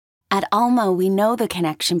At Alma, we know the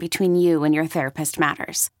connection between you and your therapist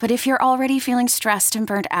matters. But if you're already feeling stressed and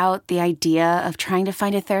burnt out, the idea of trying to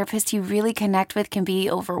find a therapist you really connect with can be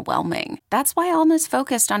overwhelming. That's why Alma's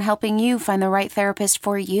focused on helping you find the right therapist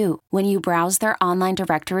for you. When you browse their online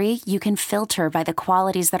directory, you can filter by the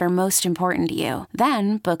qualities that are most important to you.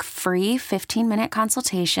 Then book free 15-minute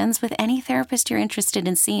consultations with any therapist you're interested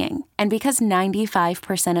in seeing. And because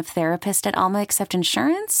 95% of therapists at Alma accept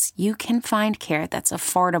insurance, you can find care that's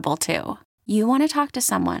affordable too. You want to talk to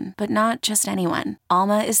someone, but not just anyone.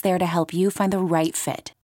 Alma is there to help you find the right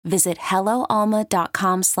fit. Visit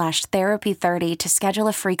helloalma.com/therapy30 to schedule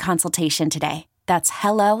a free consultation today. That's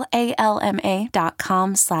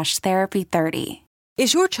helloalma.com/therapy30.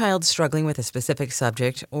 Is your child struggling with a specific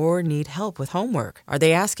subject or need help with homework? Are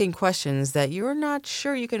they asking questions that you're not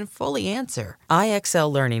sure you can fully answer? IXL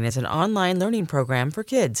Learning is an online learning program for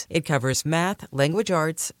kids. It covers math, language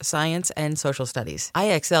arts, science, and social studies.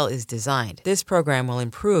 IXL is designed. This program will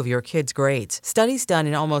improve your kids' grades. Studies done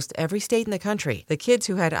in almost every state in the country. The kids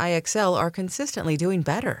who had IXL are consistently doing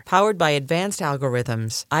better. Powered by advanced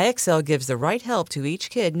algorithms, IXL gives the right help to each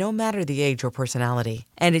kid no matter the age or personality.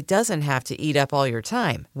 And it doesn't have to eat up all your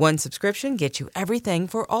time. One subscription gets you everything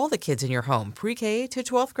for all the kids in your home, pre-K to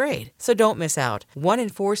 12th grade. So don't miss out. 1 in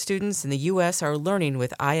 4 students in the U.S. are learning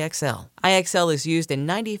with IXL. IXL is used in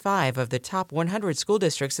 95 of the top 100 school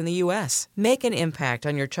districts in the U.S. Make an impact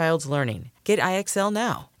on your child's learning. Get IXL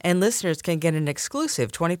now. And listeners can get an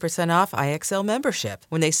exclusive 20% off IXL membership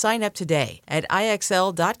when they sign up today at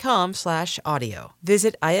IXL.com/audio.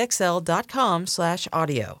 Visit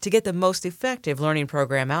IXL.com/audio to get the most effective learning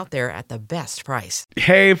program out there at the best price.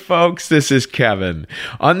 Hey folks, this is Kevin.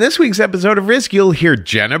 On this week's episode of Risk, you'll hear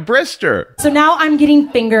Jenna Brister. So now I'm getting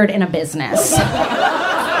fingered in a business.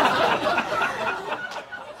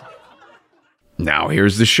 Now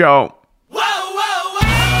here's the show.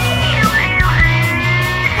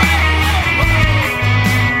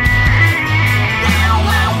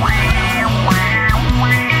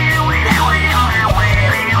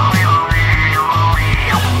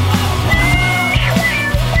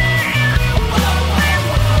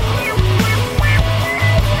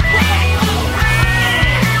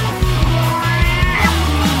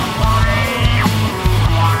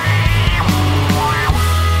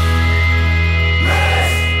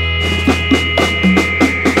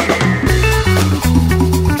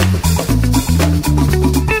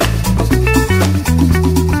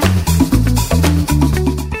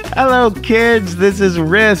 Hello, kids. This is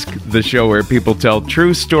Risk, the show where people tell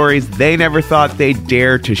true stories they never thought they'd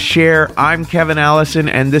dare to share. I'm Kevin Allison,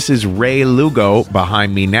 and this is Ray Lugo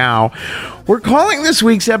behind me now. We're calling this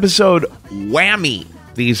week's episode Whammy.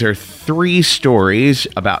 These are 3 stories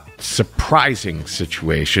about surprising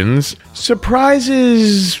situations.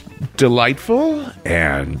 Surprises delightful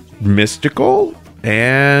and mystical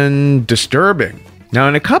and disturbing. Now,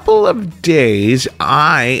 in a couple of days,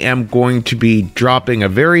 I am going to be dropping a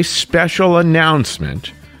very special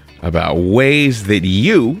announcement about ways that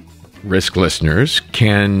you, Risk listeners,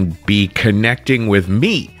 can be connecting with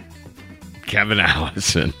me, Kevin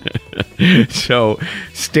Allison. So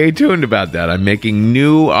stay tuned about that. I'm making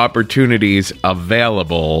new opportunities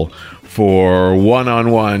available for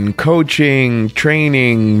one-on-one coaching,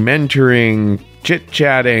 training, mentoring,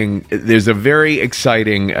 chit-chatting. There's a very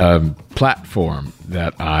exciting platform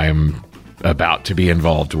that I'm about to be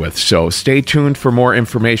involved with. So stay tuned for more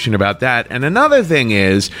information about that. And another thing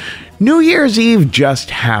is, New Year's Eve just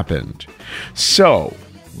happened. So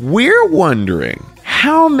we're wondering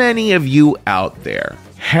how many of you out there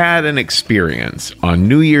had an experience on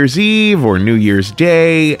New Year's Eve or New Year's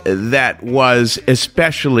Day that was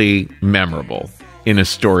especially memorable in a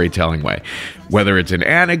storytelling way. Whether it's an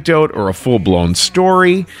anecdote or a full-blown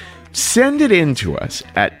story, send it in to us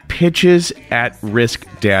at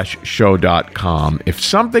pitches@risk-show.com. If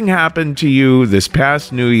something happened to you this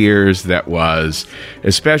past New Year's that was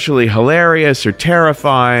especially hilarious or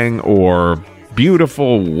terrifying or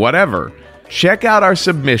beautiful, whatever, check out our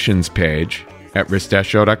submissions page at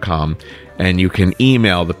risk-show.com, and you can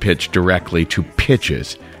email the pitch directly to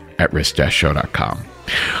pitches@risk-show.com.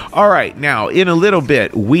 All right, now, in a little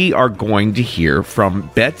bit, we are going to hear from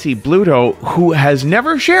Betsy Bluto, who has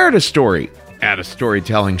never shared a story at a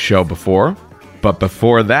storytelling show before. But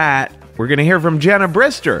before that, we're going to hear from Jenna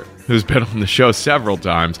Brister, who's been on the show several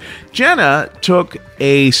times. Jenna took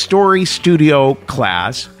a story studio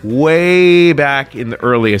class way back in the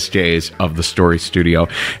earliest days of the story studio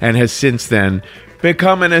and has since then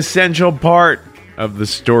become an essential part of the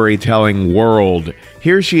storytelling world.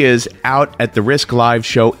 Here she is out at the Risk Live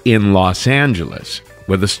show in Los Angeles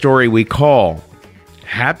with a story we call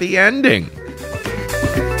Happy Ending.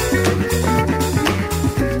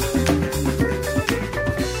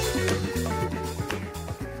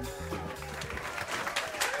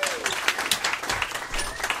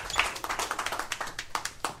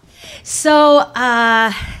 So,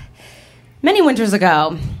 many winters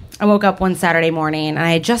ago, I woke up one Saturday morning and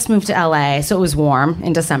I had just moved to LA, so it was warm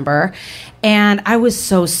in December, and I was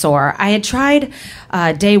so sore. I had tried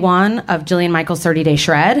day one of Jillian Michaels' 30-Day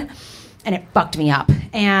Shred, and it fucked me up.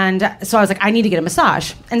 And so I was like, I need to get a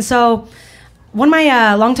massage. And so one of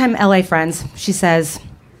my longtime LA friends, she says,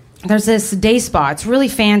 there's this day spa. It's really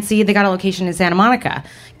fancy. They got a location in Santa Monica.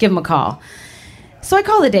 Give them a call. So I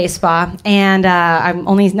call the day spa, and I'm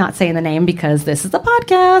only not saying the name because this is the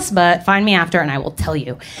podcast, but find me after and I will tell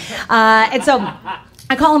you. And so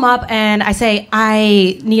I call him up and I say,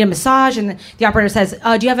 I need a massage. And the operator says,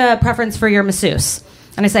 do you have a preference for your masseuse?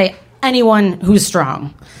 And I say, anyone who's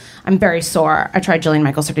strong. I'm very sore. I tried Jillian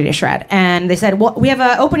Michaels' 30-Day Shred. And they said, well, we have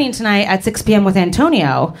an opening tonight at 6 p.m. with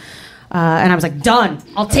Antonio. And I was like, done.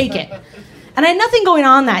 I'll take it. And I had nothing going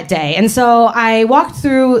on that day. And so I walked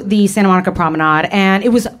through the Santa Monica Promenade, and it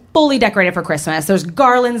was fully decorated for Christmas. There's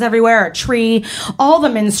garlands everywhere, a tree. All the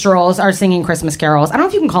minstrels are singing Christmas carols. I don't know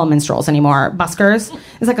if you can call them minstrels anymore. Buskers?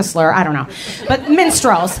 It's like a slur. I don't know. But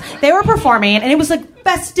minstrels. They were performing, and it was like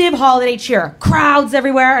festive holiday cheer. Crowds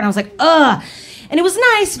everywhere. And I was like, ugh. And it was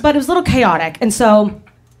nice, but it was a little chaotic. And so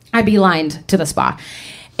I beelined to the spa.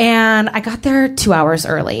 And I got there 2 hours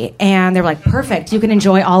early, and they were like, perfect, you can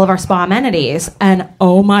enjoy all of our spa amenities. And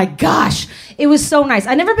oh my gosh, it was so nice.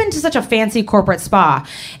 I've never been to such a fancy corporate spa.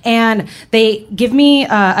 And they give me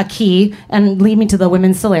a key and lead me to the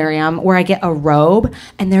women's solarium where I get a robe,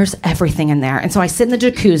 and there's everything in there. And so I sit in the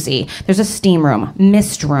jacuzzi. There's a steam room,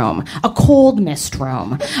 mist room, a cold mist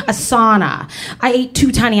room, a sauna. I ate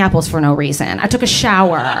 2 tiny apples for no reason. I took a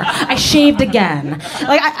shower. I shaved again.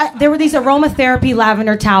 Like there were these aromatherapy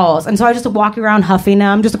lavender towels, and so I was just walking around huffing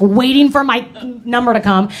them, just like waiting for my number to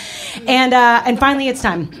come. And finally it's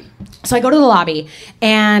time. So I go to the lobby,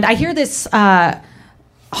 and I hear this Javier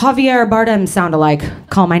Bardem sound-alike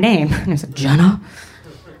call my name. And I was like, Jenna?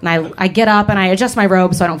 And I get up, and I adjust my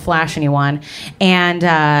robe so I don't flash anyone.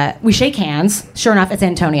 And we shake hands. Sure enough, it's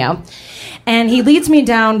Antonio. And he leads me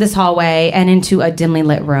down this hallway and into a dimly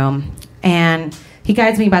lit room. And he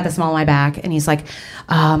guides me by the small of my back, and he's like,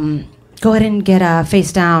 go ahead and get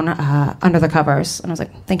face down under the covers. And I was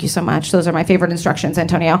like, thank you so much. Those are my favorite instructions,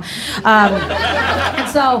 Antonio. And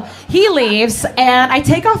so he leaves, and I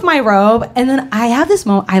take off my robe, and then I have this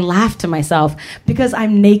moment, I laugh to myself because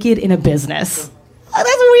I'm naked in a business. Oh,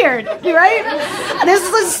 that's weird, right?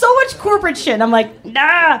 There's so much corporate shit. And I'm like,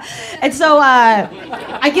 nah. And so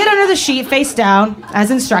I get under the sheet, face down,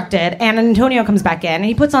 as instructed, and Antonio comes back in, and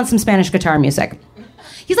he puts on some Spanish guitar music.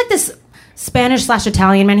 He's like this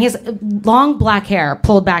Spanish/Italian man. He has long black hair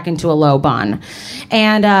pulled back into a low bun.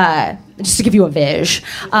 And just to give you a viz.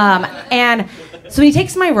 And so he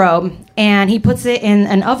takes my robe and he puts it in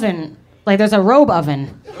an oven. Like there's a robe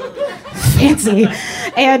oven. Fancy.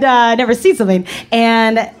 And never seen something.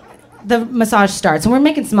 And the massage starts. And we're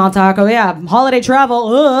making small talk. Oh, yeah, holiday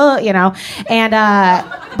travel, you know. And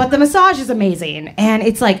but the massage is amazing. And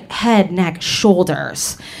it's like head, neck,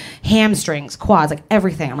 shoulders, hamstrings, quads, like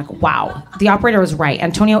everything. I'm like, wow, the operator was right.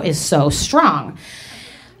 Antonio is so strong.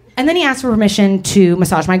 And then he asked for permission to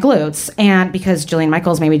massage my glutes, and because Jillian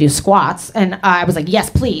Michaels made me do squats, and I was like,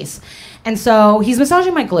 yes, please. And so he's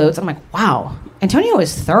massaging my glutes. I'm like, wow, Antonio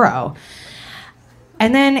is thorough.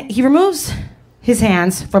 And then he removes his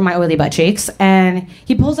hands from my oily butt cheeks, and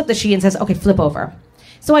he pulls up the sheet and says, okay, flip over.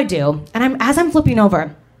 So I do, and as I'm flipping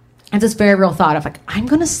over, I have this very real thought of like, I'm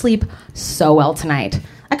gonna sleep so well tonight.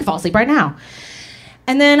 I could fall asleep right now.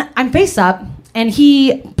 And then I'm face up, and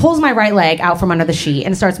he pulls my right leg out from under the sheet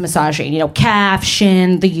and starts massaging, you know, calf,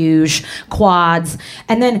 shin, the huge, quads.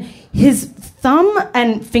 And then his thumb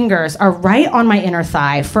and fingers are right on my inner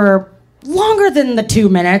thigh for longer than the 2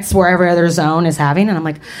 minutes where every other zone is having. And I'm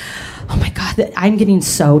like, oh my God, I'm getting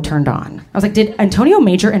so turned on. I was like, did Antonio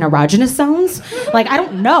major in erogenous zones? Like, I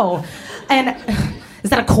don't know. And is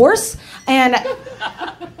that a course? And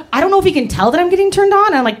I don't know if he can tell that I'm getting turned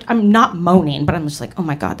on. I'm not moaning, but I'm just like, oh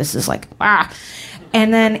my God, this is like, ah.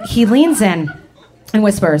 And then he leans in and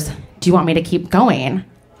whispers, do you want me to keep going?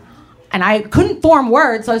 And I couldn't form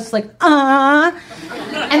words, so I was just like,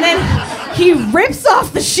 And then he rips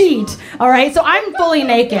off the sheet, all right? So I'm fully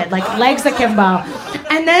naked, like legs akimbo.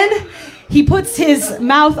 And then he puts his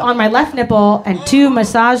mouth on my left nipple and 2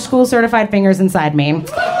 massage school certified fingers inside me.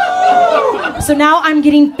 So now I'm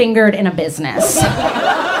getting fingered in a business.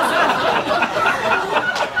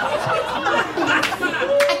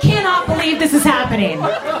 I cannot believe this is happening.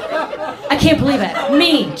 I can't believe it.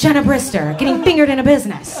 Me, Jenna Brister, getting fingered in a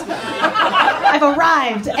business. I've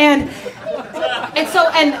arrived. And so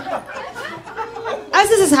as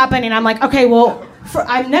this is happening, I'm like, okay, well,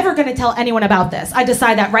 I'm never going to tell anyone about this. I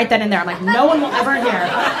decide that right then and there. I'm like, no one will ever hear.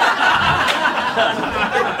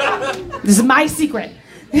 This is my secret.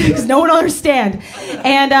 Because no one will understand.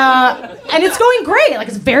 And it's going great. Like,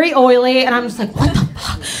 it's very oily. And I'm just like, what the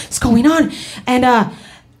fuck is going on?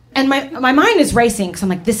 And my mind is racing because I'm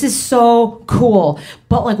like, this is so cool.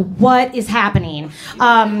 But, like, what is happening?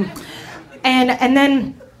 And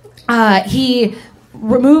then he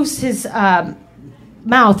removes his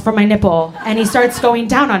mouth from my nipple and he starts going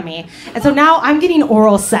down on me. And so now I'm getting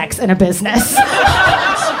oral sex in a business.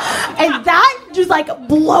 And that just, like,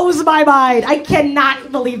 blows my mind. I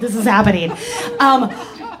cannot believe this is happening. And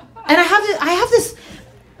I have this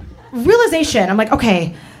realization. I'm like,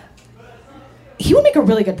 okay, he would make a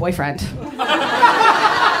really good boyfriend.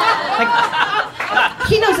 Like,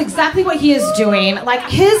 he knows exactly what he is doing. Like,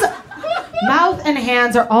 his mouth and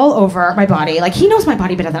hands are all over my body. Like, he knows my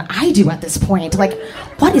body better than I do at this point. Like,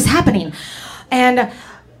 what is happening? And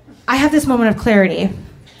I have this moment of clarity.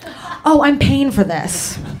 Oh, I'm paying for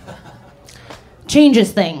this.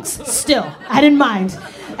 Changes things. Still, I didn't mind.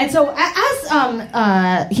 And so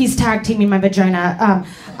as he's tag teaming my vagina,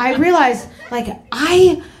 I realized, like,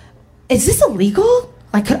 is this illegal?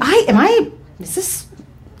 Like, could I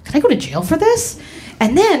go to jail for this?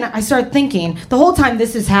 And then I started thinking, the whole time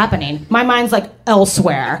this is happening, my mind's, like,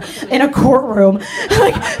 elsewhere in a courtroom.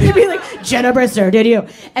 Like, it'd be like, Jenna Brister, did you?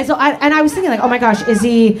 And so I was thinking, like, oh my gosh, is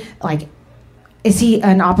he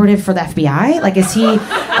an operative for the FBI? Like,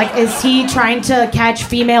 is he trying to catch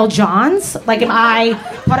female Johns? Like, am I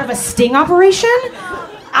part of a sting operation?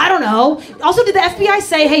 I don't know. Also, did the FBI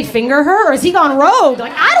say, hey, finger her? Or has he gone rogue?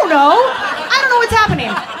 Like, I don't know. I don't know what's happening.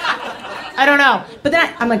 I don't know. But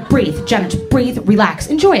then I'm like, breathe, Jenna, just breathe, relax,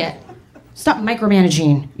 enjoy it. Stop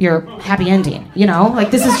micromanaging your happy ending, you know? Like,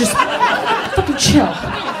 this is just fucking chill.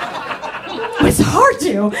 It's hard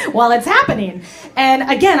to while it's happening. And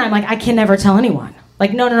again, I'm like, I can never tell anyone.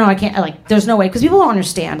 Like, no, I can't. Like, there's no way. Because people don't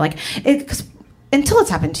understand. Like, cause until it's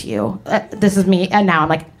happened to you, this is me. And now I'm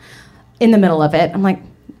like, in the middle of it. I'm like,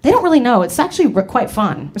 they don't really know. It's actually quite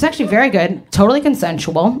fun. It's actually very good. Totally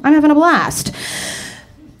consensual. I'm having a blast.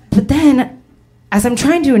 But then, as I'm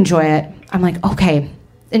trying to enjoy it, I'm like, okay,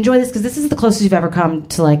 enjoy this. Because this is the closest you've ever come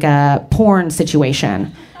to, like, a porn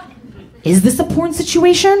situation. Is this a porn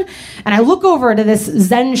situation? And I look over to this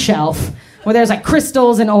Zen shelf where there's, like,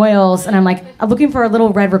 crystals and oils, and I'm like, I'm looking for a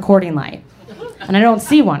little red recording light. And I don't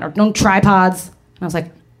see one, or no tripods. And I was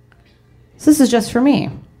like, so this is just for me.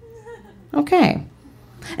 Okay.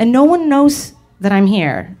 And no one knows that I'm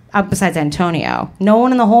here, besides Antonio. No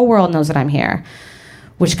one in the whole world knows that I'm here,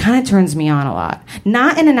 which kind of turns me on a lot.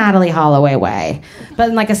 Not in a Natalie Holloway way, but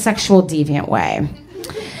in, like, a sexual deviant way.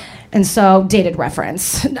 And so, dated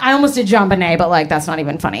reference. I almost did John Bonet, but, like, that's not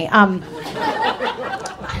even funny.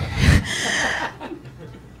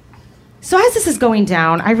 So as this is going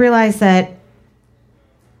down, I realize that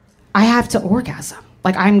I have to orgasm.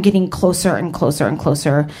 Like, I'm getting closer and closer and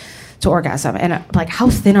closer to orgasm. And, like, how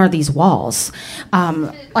thin are these walls?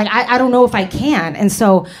 Like, I don't know if I can. And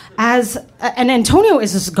so and Antonio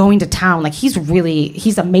is just going to town. Like, he's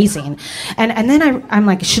amazing. And then I'm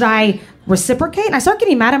like, should I reciprocate? And I start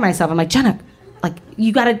getting mad at myself. I'm like, Jenna, like,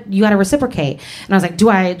 you gotta reciprocate. And I was like, do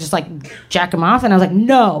I just, like, jack him off? And I was like,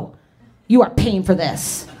 no, you are paying for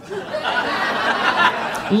this.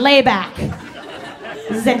 Lay back.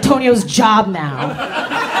 This is Antonio's job now.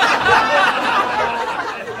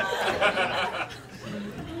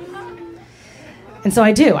 And so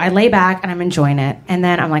I do. I lay back and I'm enjoying it. And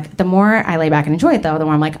then I'm like, the more I lay back and enjoy it, though, the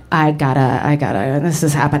more I'm like, I gotta, this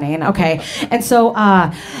is happening. Okay. And so,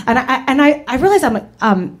 and I realize I'm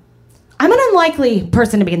an unlikely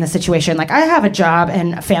person to be in this situation. Like, I have a job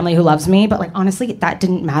and a family who loves me, but, like, honestly, that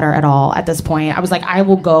didn't matter at all at this point. I was like, I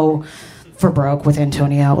will go for broke with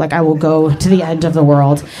Antonio. Like, I will go to the end of the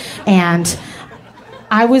world. And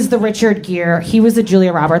I was the Richard Gere. He was the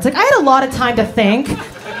Julia Roberts. Like, I had a lot of time to think.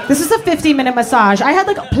 This is a 50-minute massage. I had,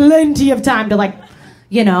 like, plenty of time to, like,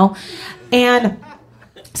 you know. And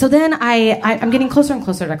so then I'm getting closer and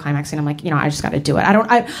closer to climaxing. I'm like, you know, I just got to do it. I don't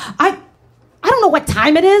know what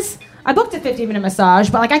time it is. I booked a 50-minute massage,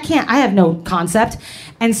 but, like, I have no concept.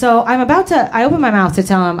 And so I open my mouth to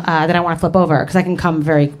tell him that I want to flip over because I can come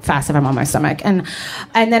very fast if I'm on my stomach. And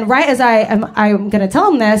then right as I'm going to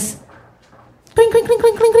tell him this, cling, cling, cling,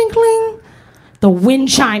 cling, cling, cling, cling, the wind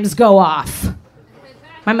chimes go off.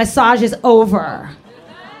 My massage is over.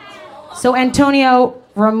 So Antonio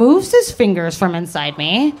removes his fingers from inside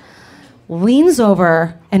me, leans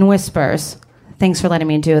over and whispers, "Thanks for letting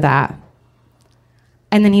me do that."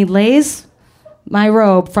 And then he lays my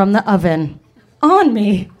robe from the oven on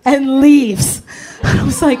me and leaves. And I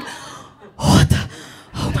was like, what the?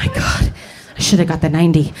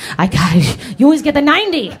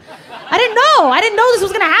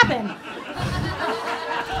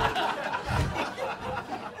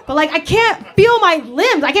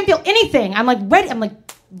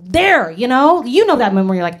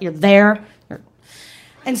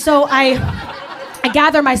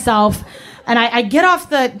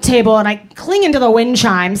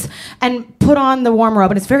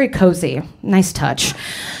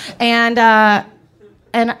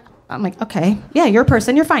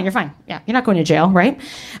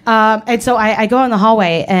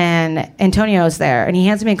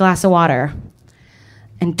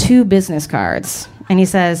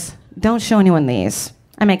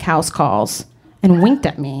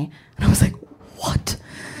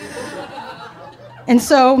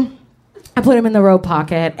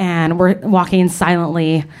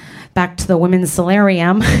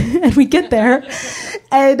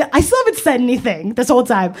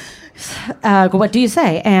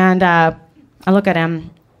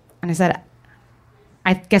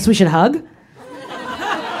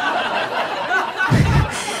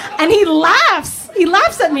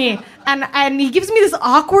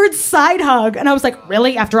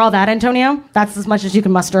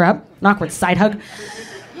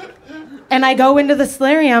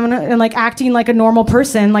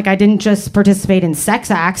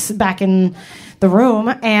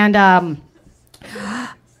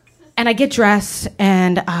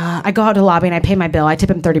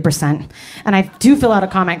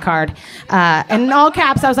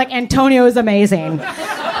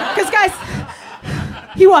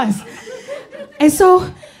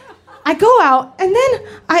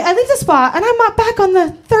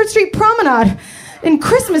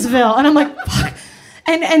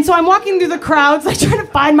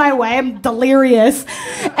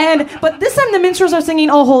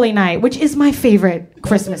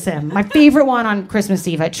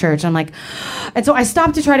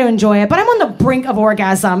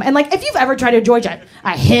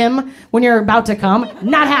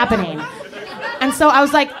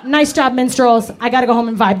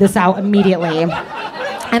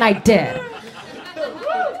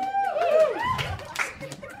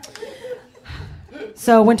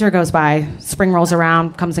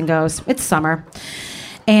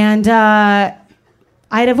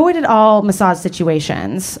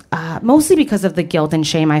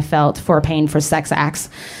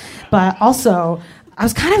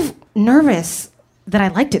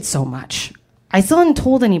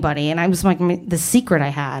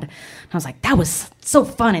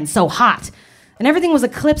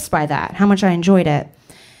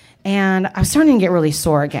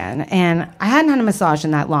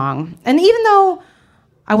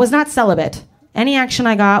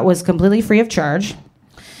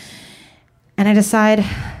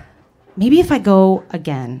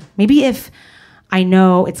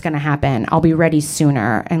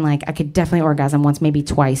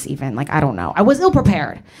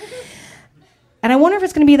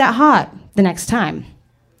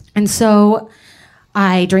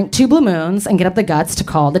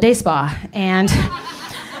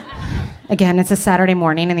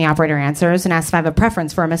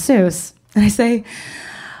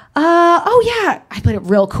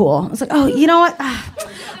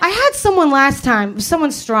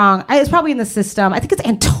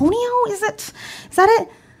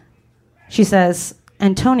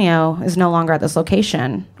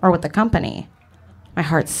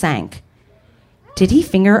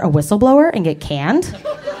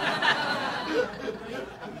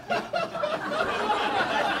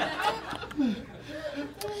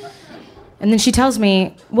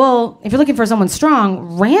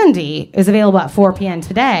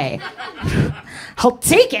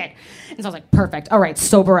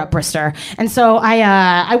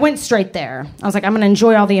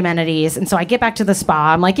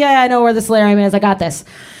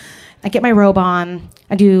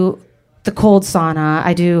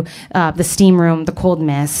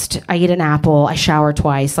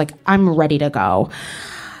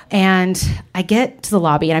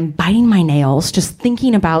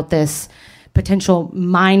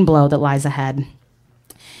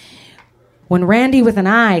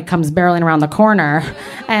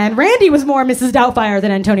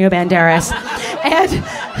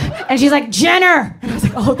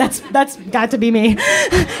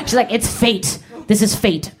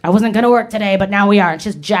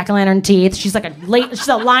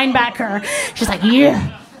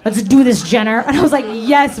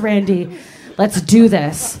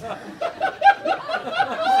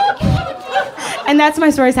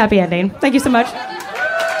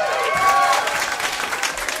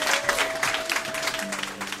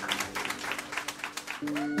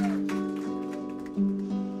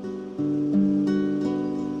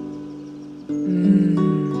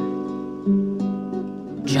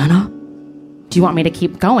 Do you want me to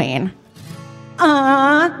keep going?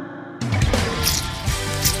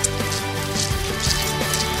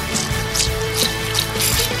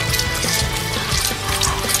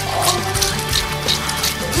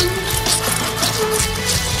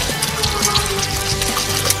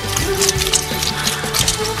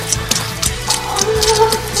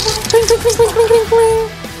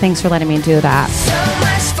 Thanks for letting me do that. So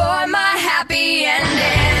much for my happy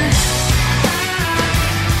ending.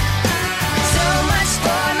 So much for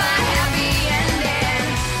my happy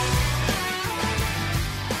ending.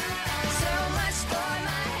 So much for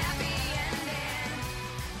my happy ending.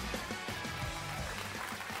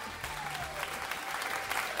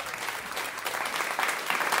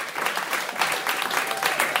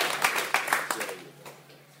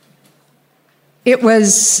 It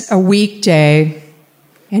was a weekday,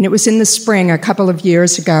 and it was in the spring a couple of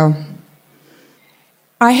years ago.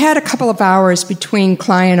 I had a couple of hours between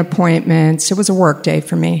client appointments. It was a work day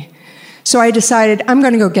for me. So I decided I'm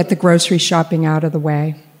going to go get the grocery shopping out of the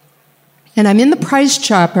way. And I'm in the Price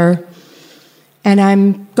Chopper, and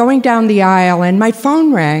I'm going down the aisle, and my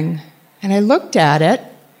phone rang. And I looked at it,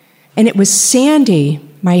 and it was Sandy,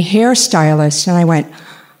 my hairstylist. And I went,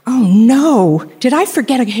 oh no, did I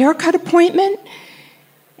forget a haircut appointment?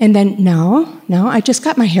 And then, no, I just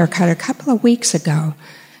got my hair cut a couple of weeks ago.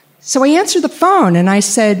 So I answered the phone, and I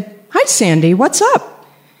said, hi, Sandy, what's up?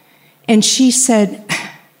 And she said,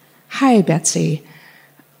 hi, Betsy.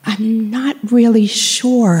 I'm not really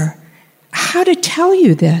sure how to tell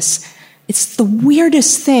you this. It's the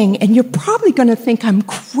weirdest thing, and you're probably going to think I'm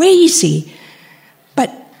crazy.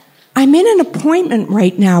 But I'm in an appointment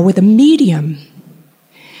right now with a medium.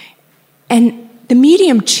 And the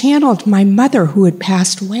medium channeled my mother, who had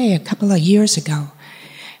passed away a couple of years ago.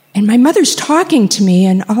 And my mother's talking to me,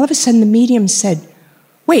 and all of a sudden the medium said,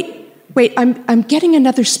 wait, I'm getting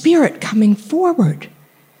another spirit coming forward.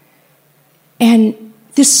 And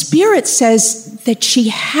the spirit says that she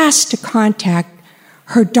has to contact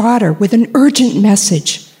her daughter with an urgent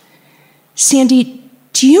message. Sandy,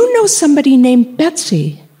 do you know somebody named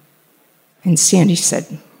Betsy? And Sandy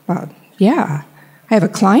said, well, yeah, I have a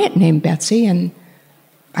client named Betsy, and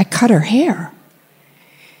I cut her hair.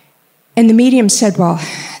 And the medium said, well,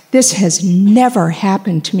 this has never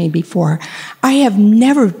happened to me before. I have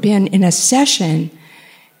never been in a session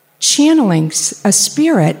channeling a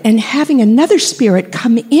spirit and having another spirit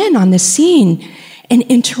come in on the scene and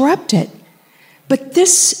interrupt it. But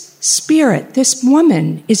this spirit, this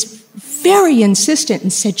woman, is very insistent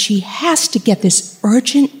and said she has to get this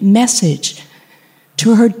urgent message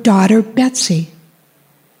to her daughter, Betsy.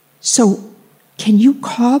 So, can you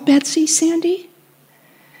call Betsy, Sandy?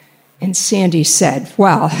 And Sandy said,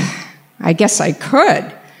 well, I guess I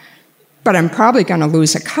could, but I'm probably going to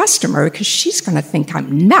lose a customer because she's going to think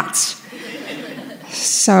I'm nuts.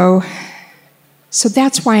 So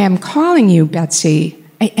that's why I'm calling you, Betsy.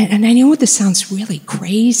 And I know this sounds really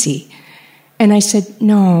crazy. And I said,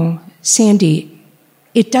 no, Sandy,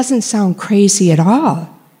 it doesn't sound crazy at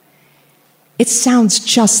all. It sounds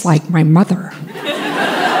just like my mother.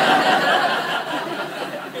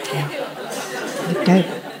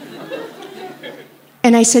 Okay.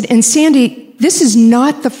 And I said, and Sandy, this is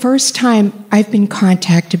not the first time I've been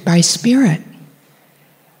contacted by spirit.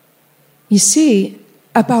 You see,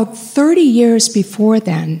 about 30 years before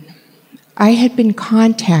then, I had been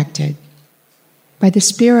contacted by the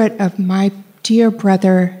spirit of my dear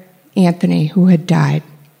brother, Anthony, who had died.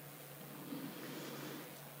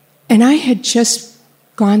 And I had just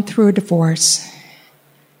gone through a divorce,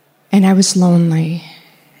 and I was lonely,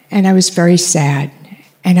 and I was very sad.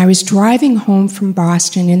 And I was driving home from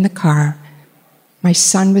Boston in the car. My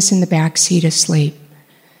son was in the back seat asleep.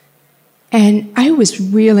 And I was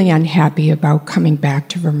really unhappy about coming back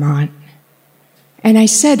to Vermont. And I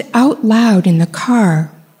said out loud in the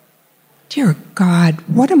car, dear God,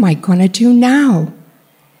 what am I going to do now?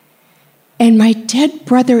 And my dead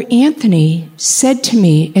brother Anthony said to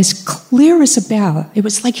me as clear as a bell, it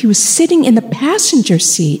was like he was sitting in the passenger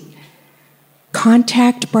seat,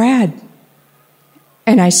 contact Brad.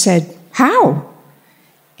 And I said, how?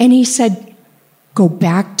 And he said, go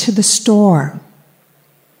back to the store.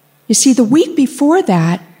 You see, the week before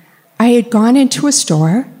that, I had gone into a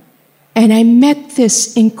store, and I met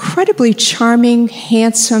this incredibly charming,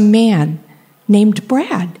 handsome man named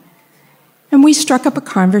Brad. And we struck up a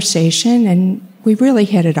conversation, and we really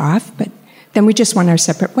hit it off, but then we just went our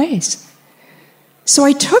separate ways. So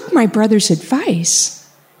I took my brother's advice,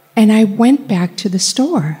 and I went back to the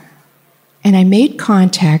store. And I made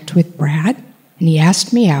contact with Brad, and he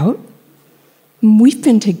asked me out. And we've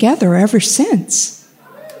been together ever since.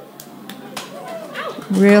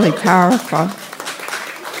 Really powerful.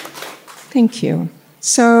 Thank you.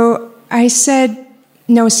 So I said,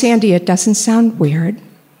 no, Sandy, it doesn't sound weird.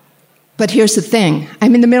 But here's the thing.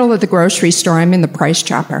 I'm in the middle of the grocery store. I'm in the Price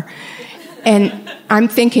Chopper. And I'm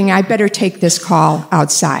thinking I better take this call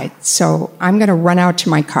outside. So I'm going to run out to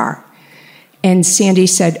my car. And Sandy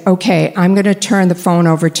said, okay, I'm going to turn the phone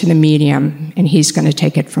over to the medium, and he's going to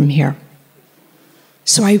take it from here.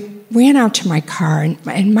 So I ran out to my car,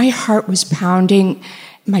 and my heart was pounding.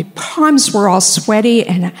 My palms were all sweaty,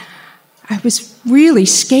 and I was really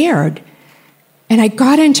scared. And I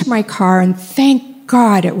got into my car, and thank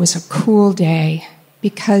God it was a cool day,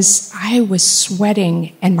 because I was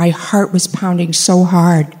sweating, and my heart was pounding so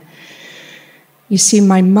hard. You see,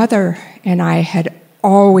 my mother and I had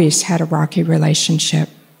always had a rocky relationship.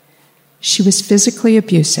 She was physically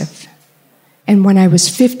abusive. And when I was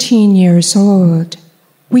 15 years old,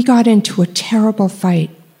 we got into a terrible fight.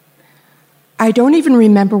 I don't even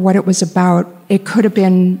remember what it was about. It could have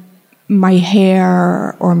been my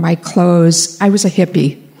hair or my clothes. I was a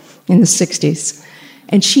hippie in the 60s,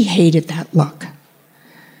 and she hated that look.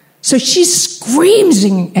 So she's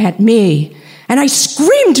screaming at me, and I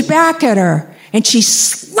screamed back at her, and she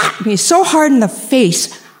slapped me so hard in the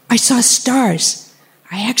face, I saw stars.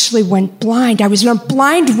 I actually went blind. I was in a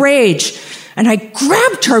blind rage. And I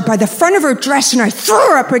grabbed her by the front of her dress and I threw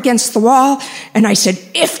her up against the wall. And I said,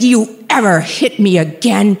 if you ever hit me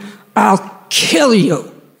again, I'll kill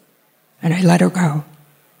you. And I let her go.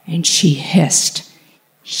 And she hissed,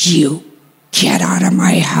 you get out of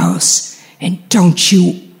my house and don't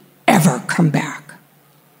you ever come back.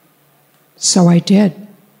 So I did.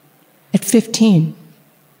 At 15,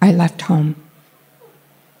 I left home.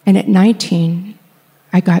 And at 19,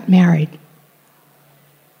 I got married.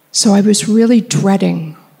 So I was really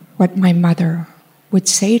dreading what my mother would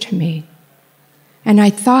say to me. And I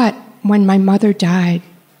thought when my mother died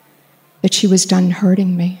that she was done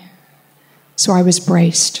hurting me. So I was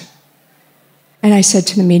braced. And I said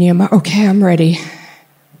to the medium, okay, I'm ready.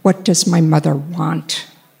 What does my mother want?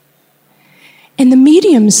 And the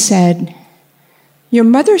medium said, your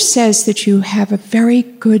mother says that you have a very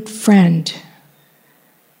good friend,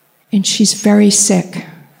 and she's very sick.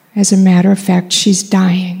 As a matter of fact, she's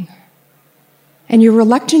dying. And you're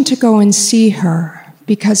reluctant to go and see her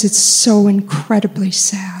because it's so incredibly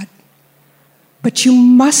sad. But you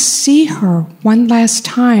must see her one last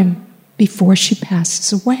time before she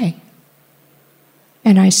passes away.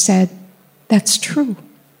 And I said, that's true.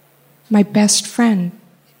 My best friend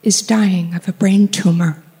is dying of a brain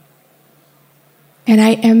tumor. And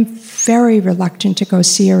I am very reluctant to go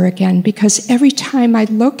see her again because every time I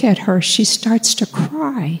look at her, she starts to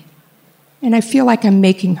cry. And I feel like I'm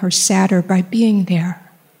making her sadder by being there.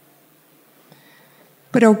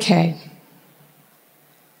 But okay,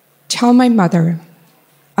 tell my mother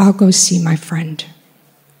I'll go see my friend.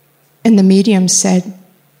 And the medium said,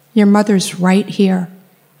 your mother's right here.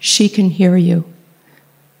 She can hear you.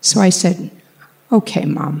 So I said, okay,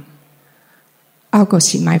 Mom, I'll go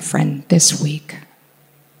see my friend this week.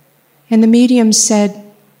 And the medium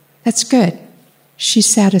said, that's good. She's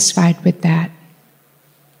satisfied with that.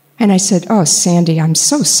 And I said, oh, Sandy, I'm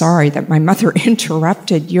so sorry that my mother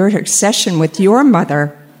interrupted your session with your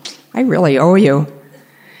mother. I really owe you.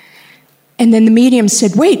 And then the medium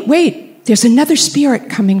said, wait, there's another spirit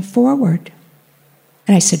coming forward.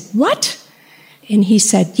 And I said, what? And he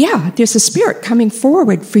said, yeah, there's a spirit coming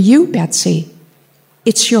forward for you, Betsy.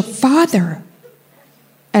 It's your father.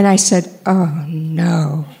 And I said, oh,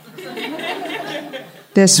 no.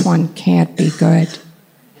 This one can't be good.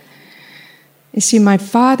 You see, my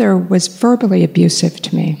father was verbally abusive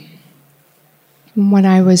to me. When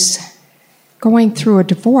I was going through a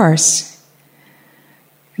divorce,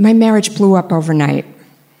 my marriage blew up overnight.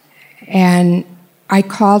 And I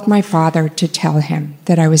called my father to tell him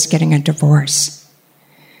that I was getting a divorce.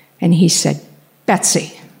 And he said,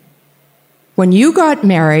 Betsy, when you got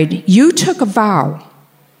married, you took a vow,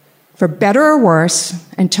 for better or worse,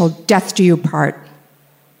 until death do you part.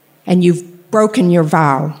 And you've broken your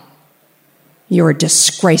vow. You're a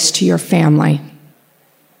disgrace to your family.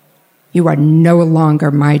 You are no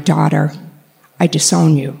longer my daughter. I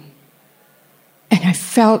disown you. And I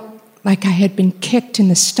felt like I had been kicked in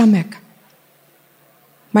the stomach.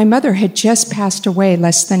 My mother had just passed away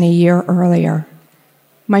less than a year earlier.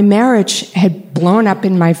 My marriage had blown up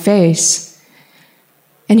in my face.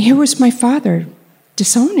 And here was my father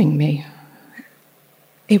disowning me.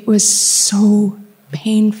 It was so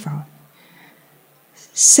painful.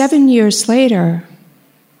 7 years later,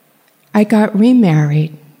 I got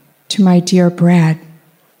remarried to my dear Brad.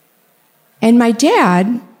 And my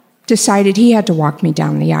dad decided he had to walk me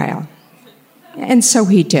down the aisle. And so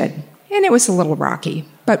he did. And it was a little rocky.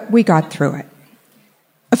 but we got through it.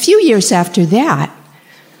 A few years after that,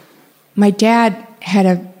 my dad had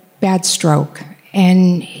a bad stroke,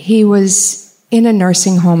 and he was in a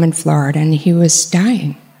nursing home in Florida, and he was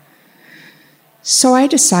dying. So I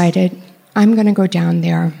decided I'm going to go down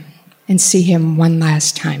there and see him one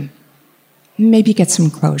last time, maybe get some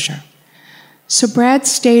closure. So Brad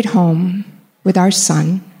stayed home with our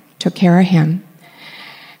son, took care of him,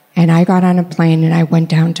 and I got on a plane and I went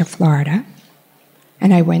down to Florida,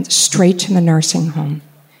 and I went straight to the nursing home.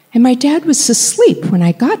 And my dad was asleep when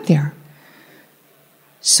I got there.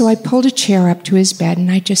 So I pulled a chair up to his bed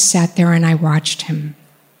and I just sat there and I watched him.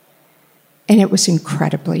 And it was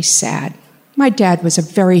incredibly sad. My dad was a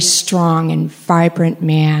very strong and vibrant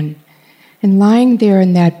man. And lying there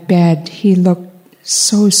in that bed, he looked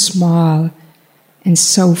so small and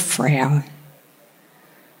so frail.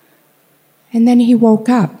 And then he woke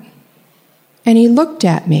up and he looked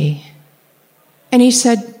at me and he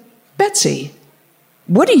said, "Betsy,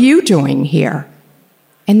 what are you doing here?"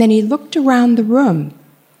 And then he looked around the room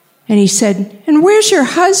and he said, "And where's your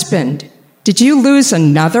husband? Did you lose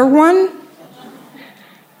another one?"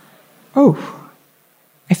 Oh,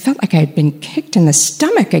 I felt like I had been kicked in the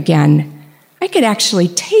stomach again. I could actually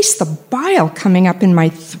taste the bile coming up in my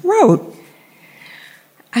throat.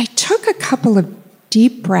 I took a couple of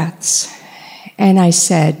deep breaths and I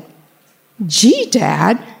said, "Gee,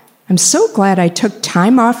 Dad, I'm so glad I took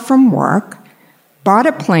time off from work, bought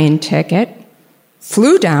a plane ticket,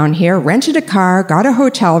 flew down here, rented a car, got a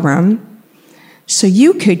hotel room, so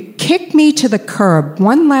you could kick me to the curb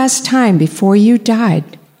one last time before you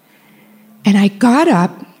died." And I got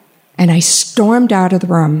up and I stormed out of the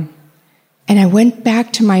room and I went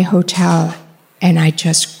back to my hotel and I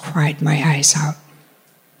just cried my eyes out.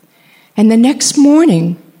 And the next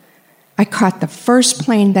morning, I caught the first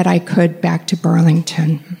plane that I could back to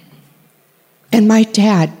Burlington. And my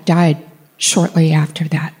dad died shortly after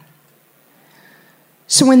that.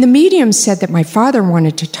 So when the medium said that my father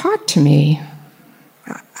wanted to talk to me,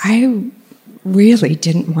 I really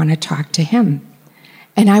didn't want to talk to him.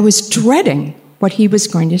 And I was dreading what he was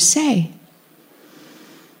going to say.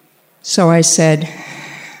 So I said,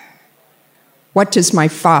 "What does my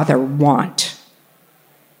father want?"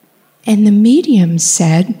 And the medium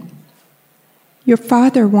said, "Your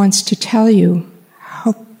father wants to tell you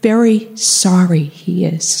how very sorry he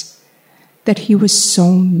is that he was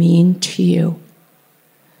so mean to you.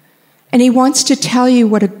 And he wants to tell you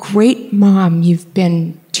what a great mom you've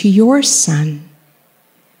been to your son.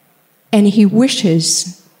 And he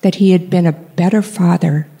wishes that he had been a better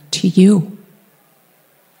father to you."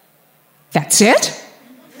 That's it?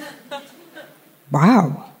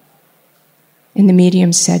 Wow. And the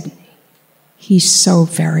medium said, "He's so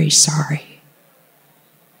very sorry."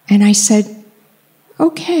 And I said,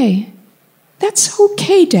 "Okay, that's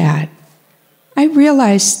okay, Dad. I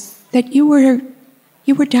realized that you were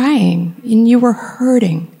dying and you were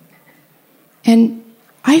hurting. And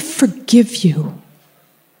I forgive you."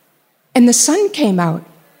 And the sun came out.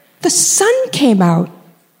 The sun came out.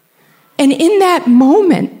 And in that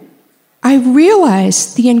moment, I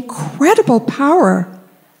realized the incredible power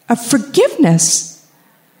of forgiveness.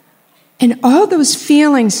 And all those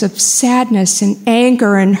feelings of sadness and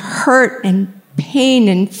anger and hurt and pain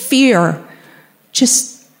and fear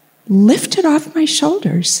just lifted off my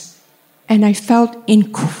shoulders. And I felt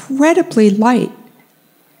incredibly light.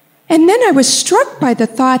 And then I was struck by the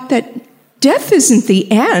thought that death isn't the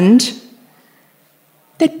end,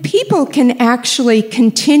 that people can actually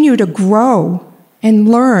continue to grow and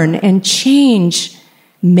learn and change,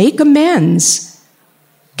 make amends,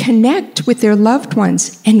 connect with their loved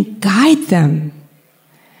ones, and guide them.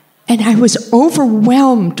 And I was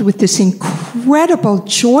overwhelmed with this incredible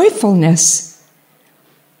joyfulness.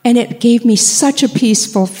 And it gave me such a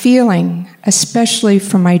peaceful feeling, especially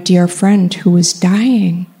for my dear friend who was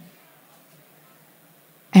dying.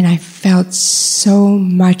 And I felt so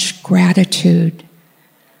much gratitude.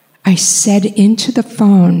 I said into the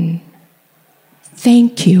phone,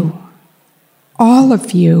 "Thank you, all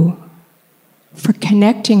of you, for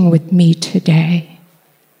connecting with me today.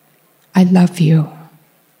 I love you."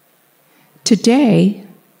 Today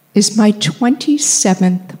is my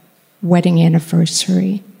 27th wedding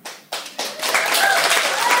anniversary.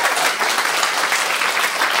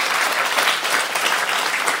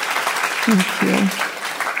 Thank you.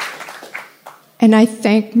 And I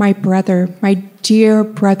thank my brother, my dear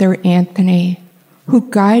brother Anthony, who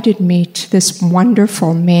guided me to this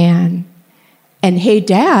wonderful man. And hey,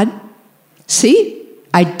 Dad, see,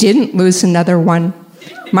 I didn't lose another one.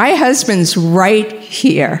 My husband's right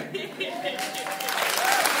here.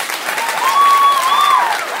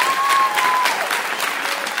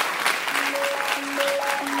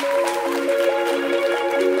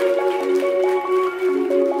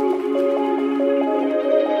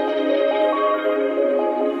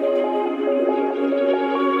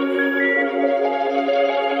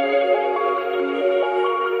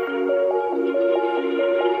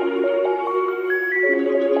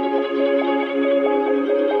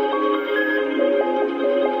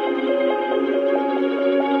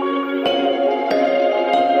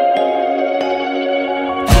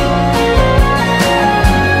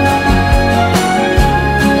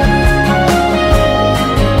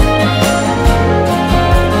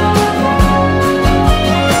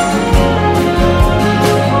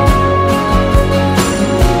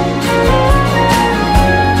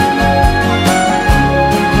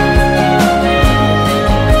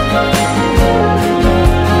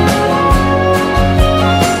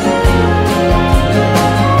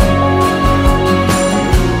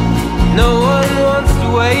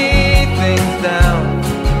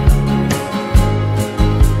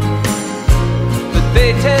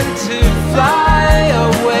 they tend to fly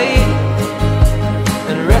away,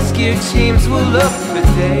 and rescue teams will look for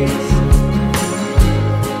days.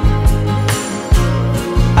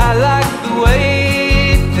 I like the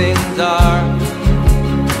way things are.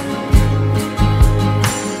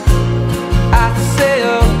 I'd say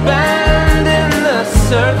abandon the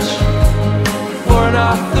search for an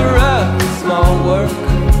off-the-road small work.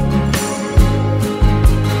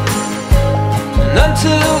 And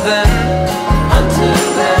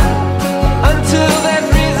until there's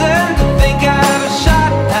reason to think I have a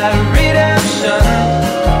shot at redemption.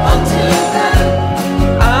 Until then,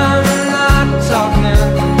 I'm not talking.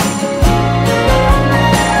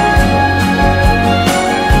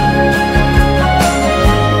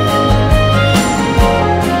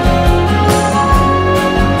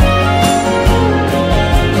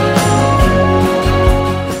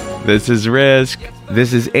 This is Risk.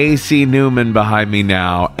 This is AC Newman behind me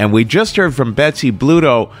now. And we just heard from Betsy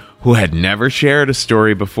Bluto, who had never shared a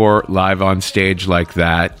story before live on stage like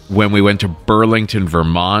that, when we went to Burlington,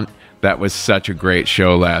 Vermont. That was such a great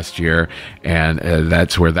show last year, and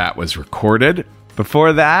that's where that was recorded.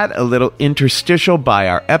 Before that, a little interstitial by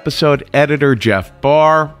our episode editor, Jeff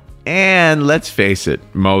Barr. And let's face it,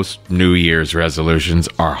 most New Year's resolutions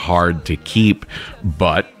are hard to keep,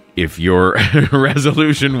 but if your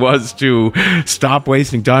resolution was to stop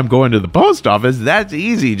wasting time going to the post office, that's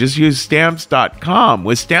easy. Just use Stamps.com.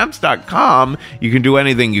 With Stamps.com, you can do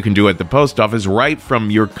anything you can do at the post office right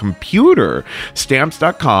from your computer.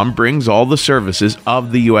 Stamps.com brings all the services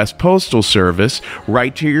of the U.S. Postal Service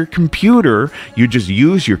right to your computer. You just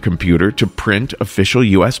use your computer to print official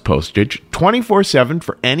U.S. postage 24/7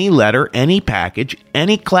 for any letter, any package,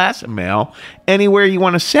 any class of mail, anywhere you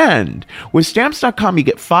want to send. With Stamps.com, you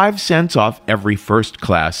get 5 cents off every first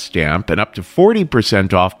class stamp and up to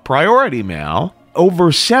 40% off priority mail.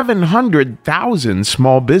 Over 700,000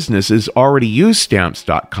 small businesses already use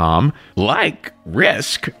Stamps.com, like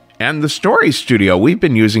Risk and the Story Studio. We've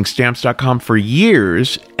been using Stamps.com for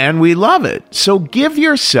years, and we love it. So give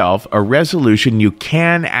yourself a resolution you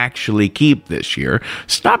can actually keep this year.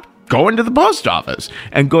 Stop going to the post office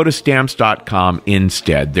and go to Stamps.com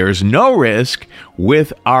instead. There's no risk.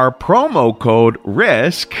 With our promo code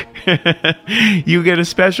RISK, you get a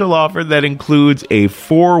special offer that includes a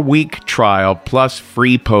 4-week trial plus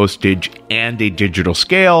free postage and a digital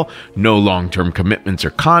scale. No long-term commitments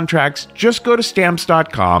or contracts. Just go to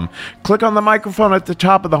Stamps.com, click on the microphone at the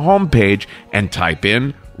top of the homepage, and type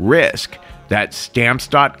in RISK. That's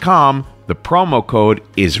Stamps.com. The promo code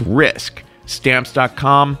is RISK.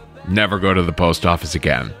 Stamps.com. Never go to the post office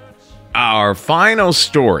again. Our final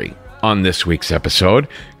story on this week's episode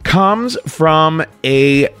comes from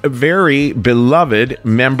a very beloved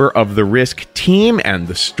member of the Risk team and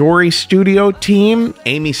the Story Studio team.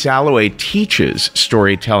 Amy Salloway teaches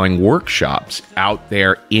storytelling workshops out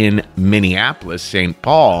there in Minneapolis, St.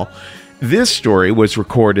 Paul. This story was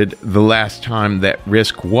recorded the last time that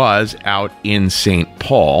Risk was out in St.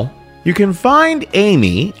 Paul. You can find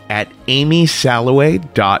Amy at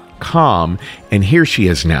amysalloway.com, and here she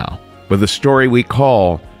is now with a story we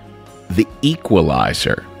call The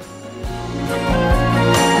Equalizer.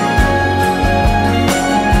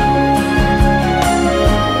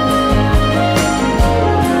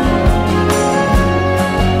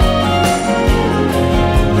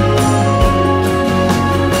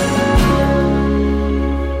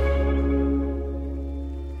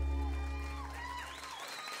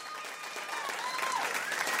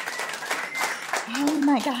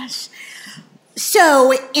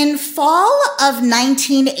 So, in fall of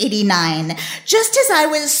 1989, just as I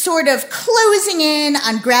was sort of closing in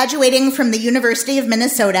on graduating from the University of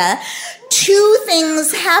Minnesota, 2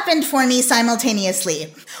 things happened for me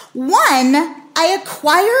simultaneously. One, I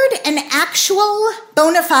acquired an actual,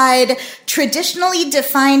 bona fide, traditionally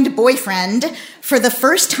defined boyfriend for the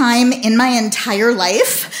first time in my entire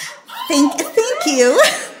life. Thank you.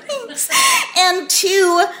 Thanks. And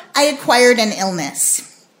 2, I acquired an illness.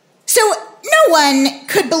 So, no one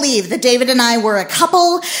could believe that David and I were a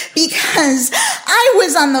couple because I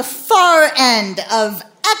was on the far end of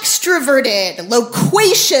extroverted,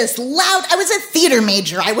 loquacious, loud. I was a theater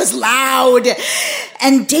major. I was loud.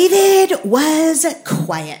 And David was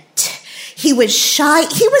quiet. He was shy.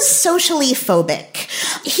 He was socially phobic.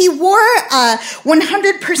 He wore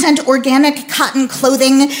 100% organic cotton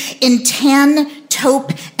clothing in tan,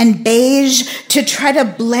 taupe, and beige to try to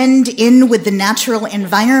blend in with the natural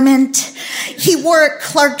environment. He wore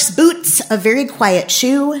Clark's boots, a very quiet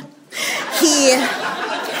shoe. He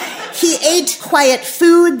ate quiet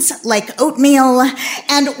foods like oatmeal,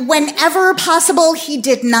 and whenever possible, he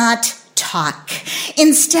did not talk.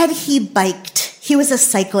 Instead, he biked he was a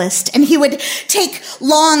cyclist, and he would take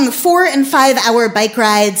long 4 and 5 hour bike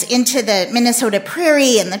rides into the Minnesota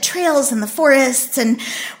prairie and the trails and the forests. And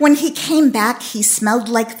when he came back, he smelled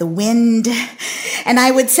like the wind. And I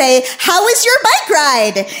would say, "How was your bike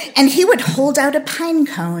ride?" And he would hold out a pine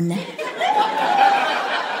cone,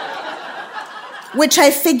 which I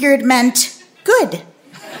figured meant good.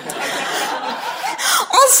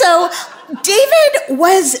 Also, David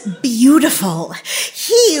was beautiful.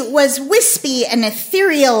 He was wispy and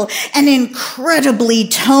ethereal and incredibly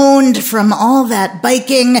toned from all that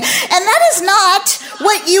biking. And that is not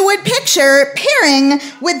what you would picture pairing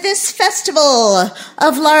with this festival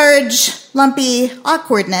of large, lumpy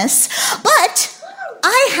awkwardness. But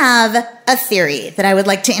I have a theory that I would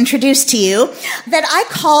like to introduce to you that I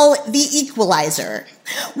call the equalizer,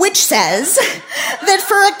 which says that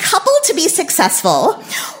for a couple to be successful,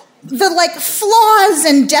 the flaws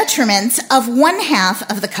and detriments of one half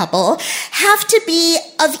of the couple have to be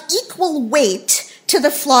of equal weight to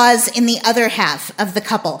the flaws in the other half of the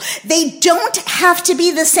couple. They don't have to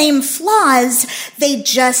be the same flaws, they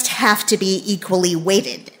just have to be equally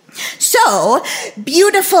weighted. So,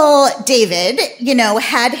 beautiful David,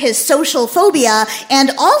 had his social phobia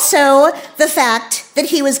and also the fact that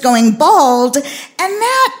he was going bald, and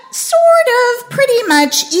that sort of pretty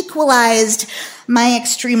much equalized my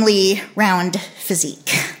extremely round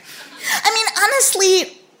physique. I mean,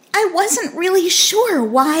 honestly, I wasn't really sure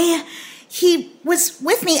why he was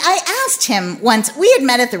with me. I asked him once. We had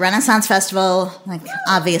met at the Renaissance Festival,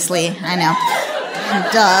 obviously, I know.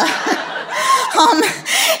 Duh.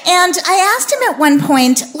 And I asked him at one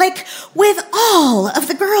point, with all of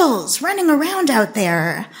the girls running around out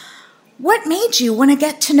there, what made you want to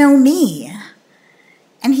get to know me?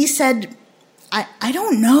 And he said, I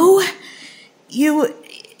don't know. You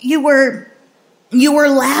were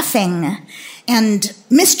laughing and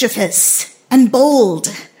mischievous and bold.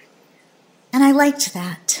 And I liked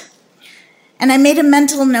that. And I made a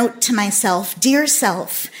mental note to myself, dear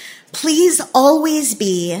self, please always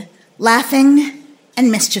be laughing and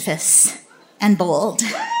mischievous and bold.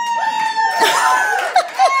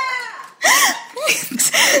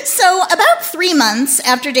 So about 3 months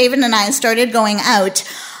after David and I started going out,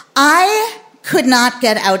 I could not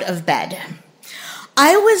get out of bed.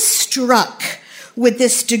 I was struck with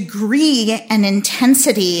this degree and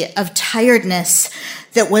intensity of tiredness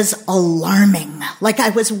that was alarming. I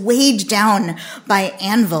was weighed down by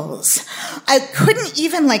anvils. I couldn't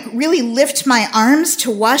even really lift my arms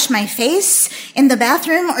to wash my face in the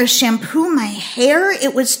bathroom or shampoo my hair.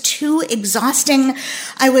 It was too exhausting.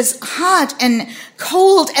 I was hot and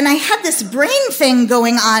cold, and I had this brain thing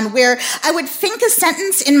going on where I would think a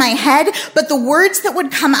sentence in my head, but the words that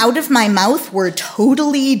would come out of my mouth were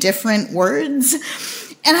totally different words.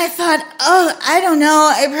 And I thought, I don't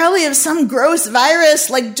know, I probably have some gross virus,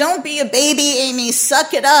 don't be a baby, Amy,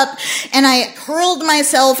 suck it up. And I hurled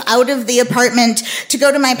myself out of the apartment to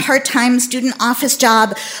go to my part-time student office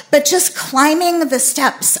job, but just climbing the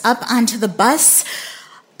steps up onto the bus,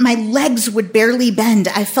 my legs would barely bend.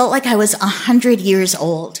 I felt like I was 100 years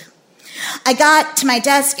old. I got to my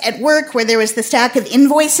desk at work where there was the stack of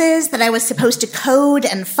invoices that I was supposed to code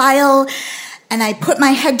and file, and I put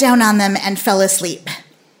my head down on them and fell asleep.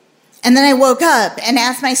 And then I woke up and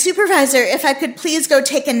asked my supervisor if I could please go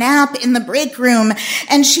take a nap in the break room,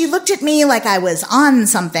 and she looked at me like I was on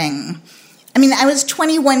something. I mean, I was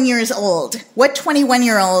 21 years old. What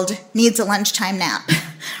 21-year-old needs a lunchtime nap?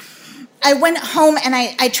 I went home and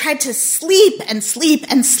I tried to sleep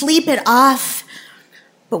it off,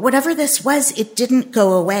 but whatever this was, it didn't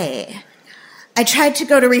go away. I tried to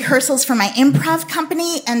go to rehearsals for my improv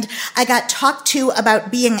company, and I got talked to about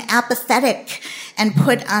being apathetic and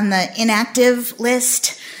put on the inactive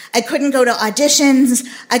list. I couldn't go to auditions.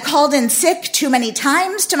 I called in sick too many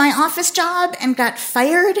times to my office job and got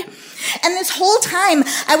fired. And this whole time,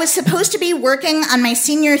 I was supposed to be working on my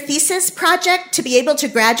senior thesis project to be able to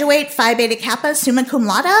graduate Phi Beta Kappa summa cum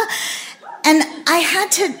laude, and I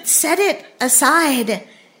had to set it aside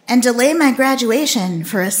and delay my graduation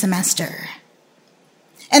for a semester.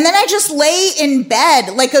 And then I just lay in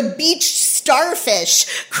bed like a beached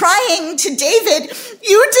starfish, crying to David,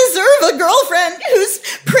 you deserve a girlfriend who's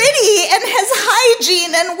pretty and has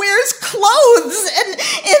hygiene and wears clothes, and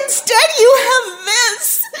instead you have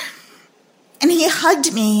this. And he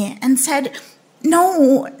hugged me and said,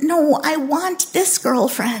 no, I want this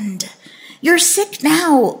girlfriend. You're sick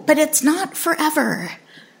now, but it's not forever.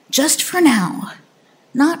 Just for now.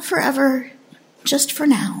 Not forever, just for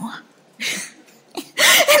now.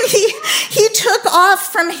 And he took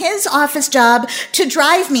off from his office job to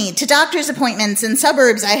drive me to doctor's appointments in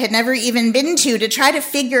suburbs I had never even been to try to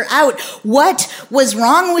figure out what was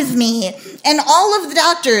wrong with me. And all of the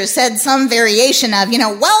doctors said some variation of,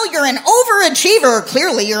 well, you're an overachiever.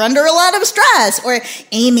 Clearly, you're under a lot of stress. Or,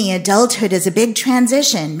 Amy, adulthood is a big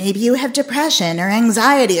transition. Maybe you have depression or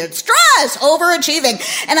anxiety or stress, overachieving.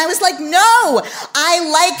 And I was like, no, I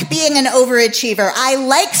like being an overachiever. I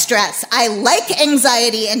like stress. I like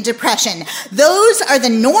anxiety and depression. Those are the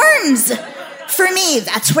norms for me.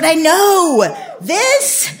 That's what I know.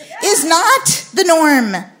 This is not the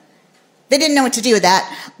norm. They didn't know what to do with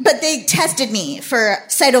that, but they tested me for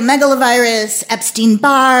cytomegalovirus,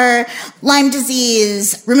 Epstein-Barr, Lyme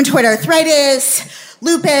disease, rheumatoid arthritis,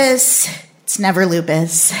 lupus. It's never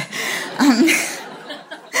lupus. And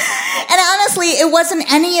honestly, it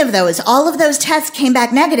wasn't any of those. All of those tests came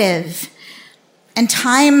back negative. And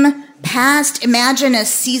time passed. Imagine a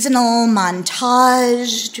seasonal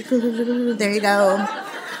montage. There you go.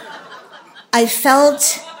 I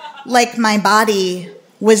felt like my body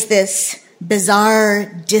was this bizarre,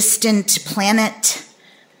 distant planet.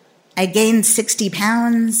 I gained 60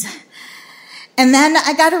 pounds. And then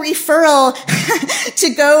I got a referral to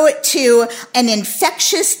go to an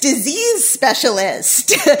infectious disease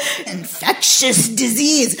specialist. Infectious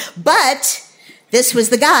disease. But this was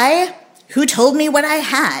the guy who told me what I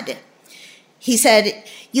had. He said,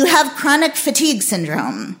 you have chronic fatigue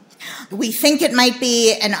syndrome. We think it might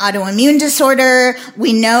be an autoimmune disorder.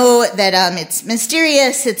 We know that it's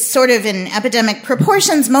mysterious. It's sort of in epidemic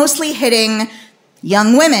proportions, mostly hitting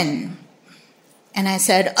young women. And I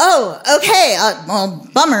said, oh, okay, well,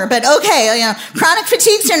 bummer, but okay, chronic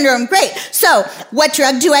fatigue syndrome, great. So what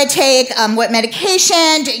drug do I take? What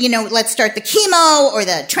medication? Let's start the chemo or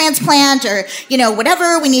the transplant or,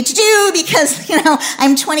 whatever we need to do because,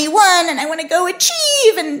 I'm 21 and I want to go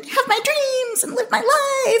achieve and have my dreams and live my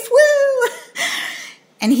life, woo.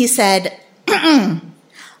 And he said,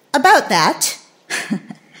 about that,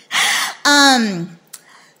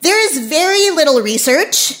 there is very little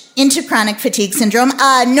research into chronic fatigue syndrome.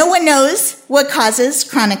 No one knows what causes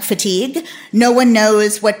chronic fatigue. No one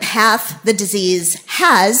knows what path the disease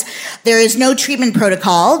has. There is no treatment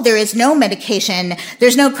protocol. There is no medication.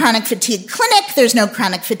 There's no chronic fatigue clinic. There's no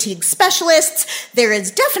chronic fatigue specialists. There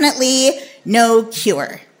is definitely no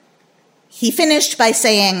cure. He finished by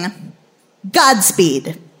saying,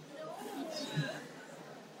 Godspeed.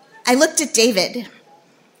 I looked at David,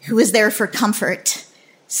 who was there for comfort,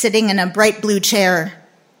 sitting in a bright blue chair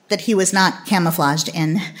that he was not camouflaged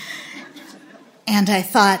in. And I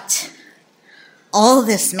thought, all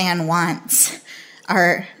this man wants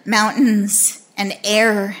are mountains and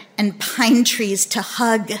air and pine trees to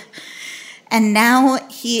hug. And now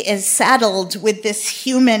he is saddled with this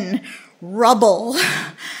human rubble.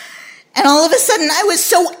 And all of a sudden, I was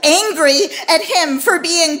so angry at him for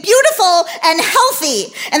being beautiful and healthy.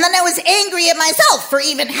 And then I was angry at myself for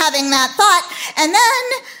even having that thought. And then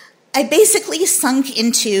I basically sunk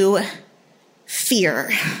into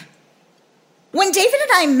fear. When David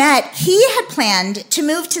and I met, he had planned to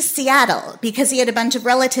move to Seattle because he had a bunch of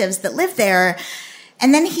relatives that lived there.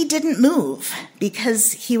 And then he didn't move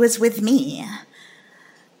because he was with me.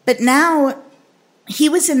 But now he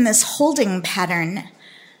was in this holding pattern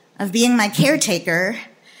of being my caretaker,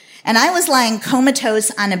 and I was lying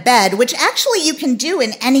comatose on a bed, which actually you can do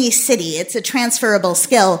in any city. It's a transferable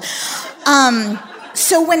skill.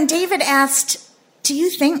 So when David asked, do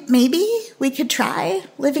you think maybe we could try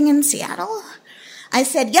living in Seattle? I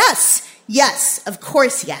said, yes, of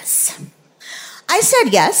course, yes. I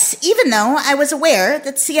said yes, even though I was aware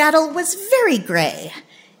that Seattle was very gray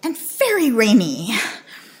and very rainy.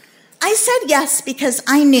 I said yes because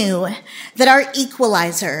I knew that our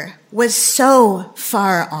equalizer was so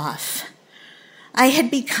far off. I had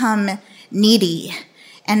become needy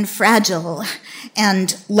and fragile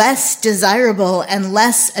and less desirable and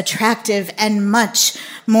less attractive and much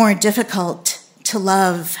more difficult to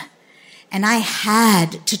love. And I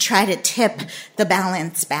had to try to tip the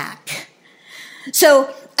balance back.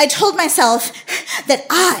 So I told myself that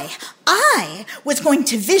I was going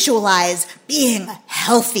to visualize being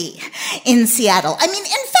healthy in Seattle. I mean,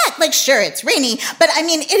 in fact, sure, it's rainy, but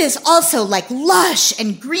it is also lush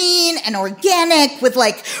and green and organic with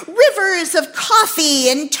rivers of coffee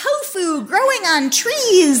and tofu growing on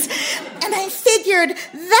trees. And I figured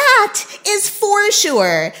that is for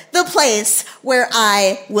sure the place where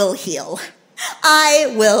I will heal.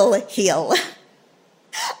 I will heal.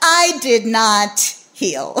 I did not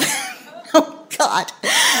heal. God.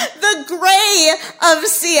 The gray of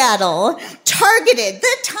Seattle targeted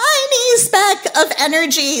the tiny speck of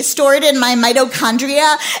energy stored in my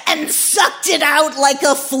mitochondria and sucked it out like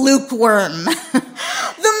a fluke worm.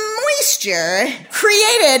 The moisture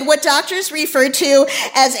created what doctors refer to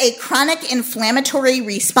as a chronic inflammatory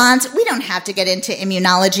response. We don't have to get into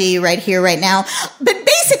immunology right here, right now. But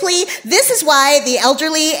basically, this is why the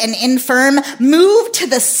elderly and infirm move to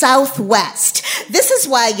the Southwest. This is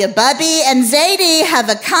why your Bubby and Zadie have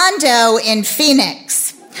a condo in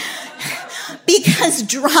Phoenix. Because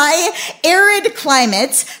dry, arid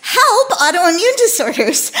climates help autoimmune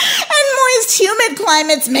disorders, and moist, humid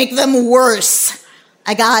climates make them worse.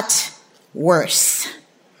 I got worse.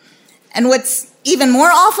 And what's even more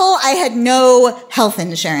awful, I had no health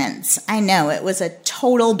insurance. I know, it was a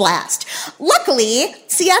total blast. Luckily,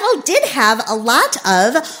 Seattle did have a lot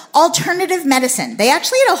of alternative medicine. They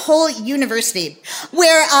actually had a whole university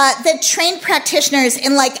where that trained practitioners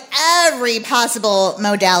in like every possible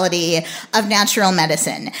modality of natural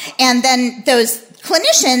medicine. And then those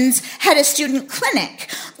clinicians had a student clinic,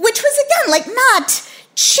 which was, again, like not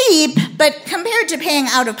cheap, but compared to paying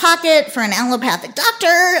out of pocket for an allopathic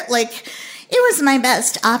doctor, like, it was my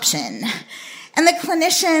best option. And the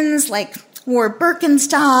clinicians, like, wore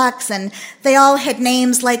Birkenstocks, and they all had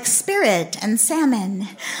names like Spirit and Salmon.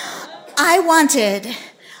 I wanted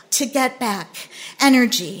to get back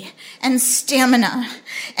energy and stamina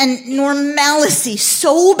and normalcy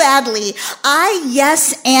so badly, I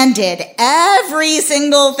yes-anded every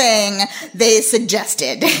single thing they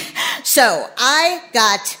suggested. So I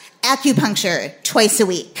got acupuncture twice a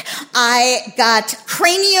week. I got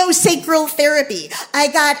craniosacral therapy. I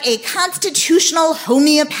got a constitutional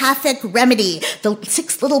homeopathic remedy, the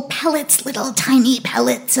 6 little pellets, little tiny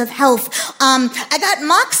pellets of health. I got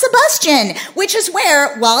moxibustion, which is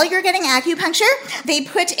where, while you're getting acupuncture, they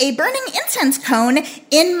put a burning incense cone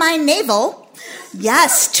in my navel.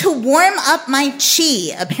 Yes, to warm up my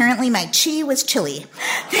chi. Apparently my chi was chilly.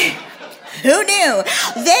 Who knew?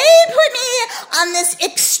 They put me on this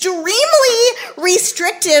extremely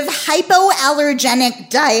restrictive hypoallergenic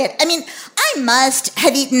diet. I mean, I must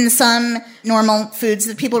have eaten some normal foods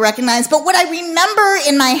that people recognize, but what I remember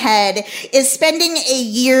in my head is spending a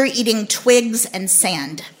year eating twigs and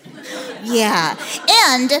sand. Yeah.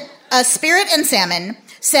 And Spirit and Salmon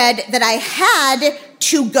said that I had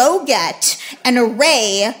to go get an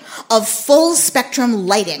array of full spectrum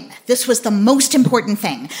lighting. This was the most important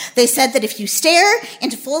thing. They said that if you stare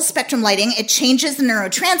into full spectrum lighting, it changes the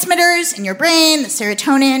neurotransmitters in your brain, the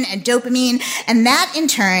serotonin and dopamine, and that in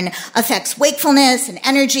turn affects wakefulness and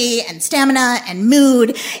energy and stamina and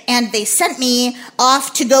mood. And they sent me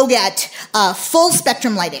off to go get full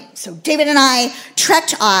spectrum lighting. So David and I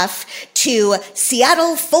trekked off to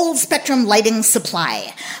Seattle Full Spectrum Lighting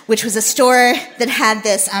Supply, which was a store that had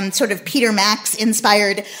this sort of Peter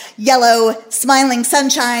Max-inspired yellow smiling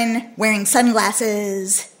sunshine wearing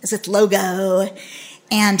sunglasses as its logo.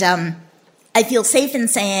 And I feel safe in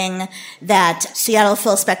saying that Seattle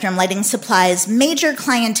Full Spectrum Lighting Supply's major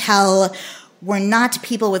clientele were not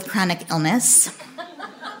people with chronic illness,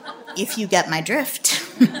 if you get my drift.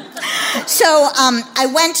 So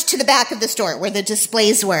I went to the back of the store where the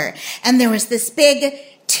displays were, and there was this big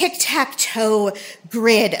tic-tac-toe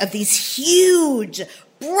grid of these huge,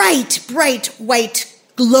 bright white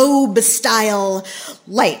globe-style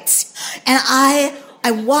lights. And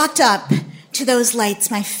I walked up to those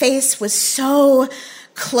lights. My face was so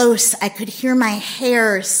close, I could hear my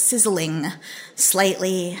hair sizzling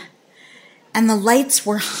slightly. And the lights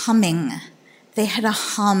were humming. They had a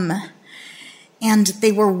hum. And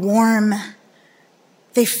they were warm.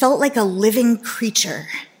 They felt like a living creature.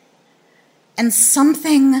 And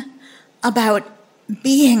something about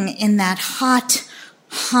being in that hot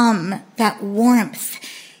hum, that warmth,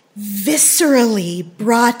 viscerally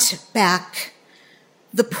brought back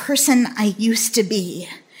the person I used to be.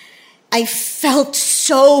 I felt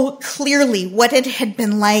so clearly what it had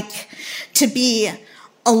been like to be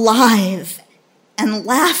alive and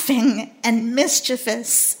laughing and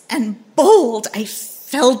mischievous and bold. I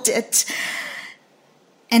felt it.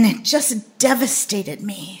 And it just devastated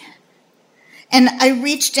me. And I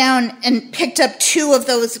reached down and picked up 2 of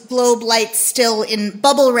those globe lights still in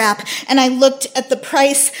bubble wrap, and I looked at the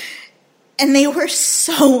price, and they were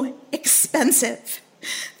so expensive.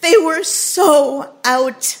 They were so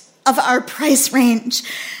out of our price range.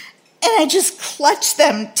 And I just clutched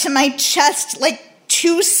them to my chest like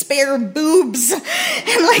 2 spare boobs. And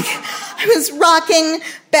like I was rocking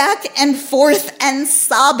back and forth and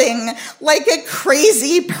sobbing like a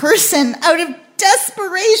crazy person out of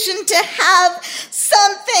desperation to have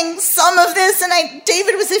some of this. And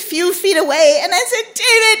David was a few feet away, and I said,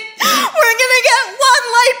 David, we're going to get one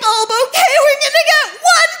light bulb, okay? We're going to get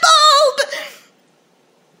one bulb.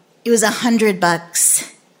 It was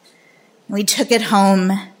 $100. We took it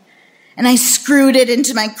home, and I screwed it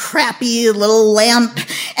into my crappy little lamp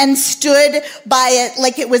and stood by it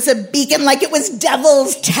like it was a beacon, like it was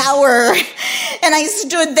Devil's Tower. And I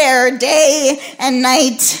stood there day and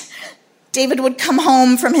night. David would come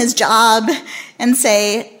home from his job and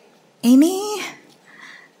say, Amy,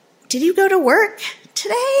 did you go to work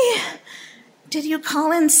today? Did you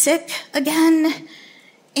call in sick again?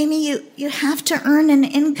 Amy, you have to earn an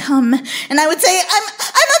income. And I would say, I'm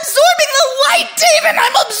absorbing the light, David.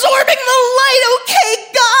 I'm absorbing the light. Okay,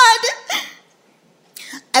 God.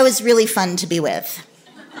 I was really fun to be with.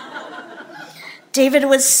 David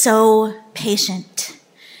was so patient.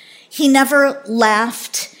 He never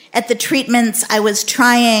laughed at the treatments I was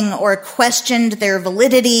trying or questioned their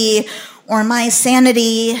validity or my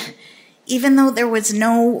sanity, even though there was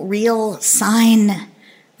no real sign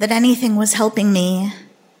that anything was helping me.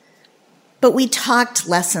 But we talked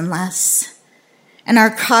less and less, and our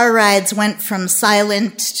car rides went from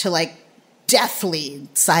silent to deathly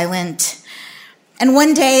silent. And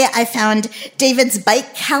one day I found David's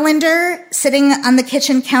bike calendar sitting on the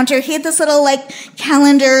kitchen counter. He had this little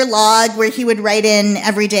calendar log where he would write in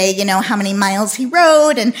every day, how many miles he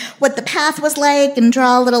rode and what the path was like and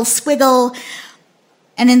draw a little squiggle.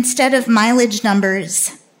 And instead of mileage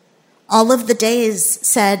numbers, all of the days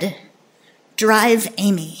said, drive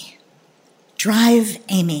Amy, drive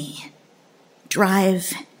Amy,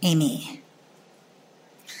 drive Amy.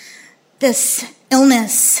 This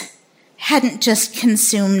illness hadn't just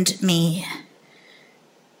consumed me.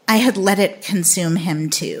 I had let it consume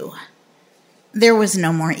him too. There was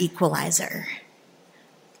no more equalizer.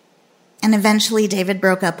 And eventually David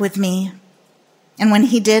broke up with me. And when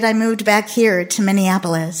he did, I moved back here to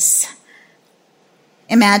Minneapolis.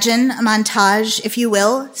 Imagine a montage, if you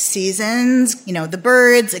will, seasons, the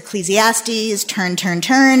birds, Ecclesiastes, turn.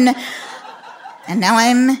 And now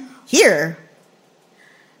I'm here.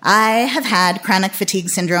 I have had chronic fatigue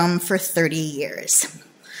syndrome for 30 years.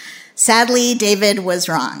 Sadly, David was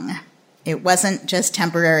wrong. It wasn't just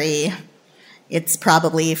temporary. It's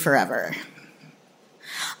probably forever.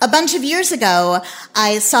 A bunch of years ago,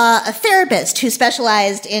 I saw a therapist who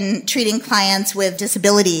specialized in treating clients with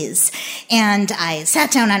disabilities. And I sat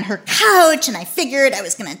down on her couch and I figured I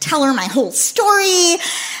was going to tell her my whole story.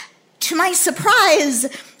 To my surprise,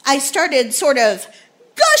 I started sort of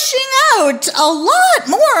gushing out a lot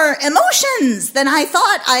more emotions than I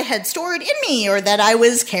thought I had stored in me or that I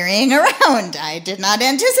was carrying around. I did not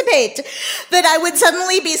anticipate that I would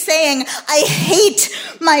suddenly be saying, I hate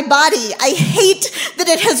my body. I hate that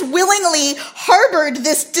it has willingly harbored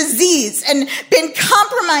this disease and been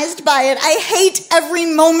compromised by it. I hate every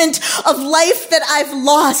moment of life that I've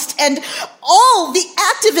lost and all the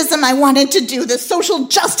activism I wanted to do, the social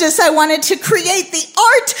justice I wanted to create, the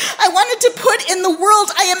art I wanted to put in the world.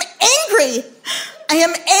 I am angry. I am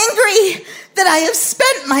angry that I have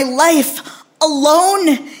spent my life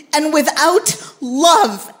alone and without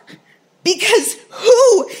love. Because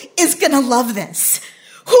who is going to love this?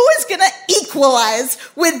 Who is going to equalize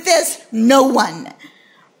with this? No one.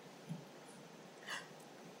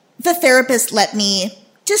 The therapist let me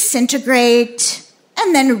disintegrate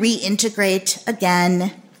and then reintegrate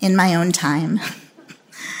again in my own time.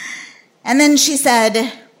 And then she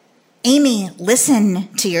said, Amy, listen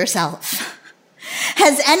to yourself.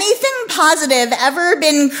 Has anything positive ever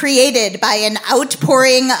been created by an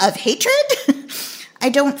outpouring of hatred? I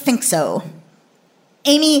don't think so.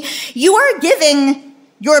 Amy, you are giving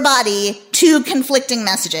your body two conflicting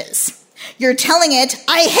messages. You're telling it,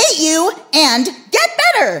 I hate you, and get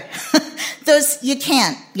better. You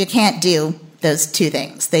can't do those two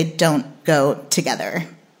things. They don't go together.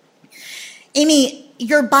 Amy,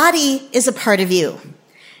 your body is a part of you.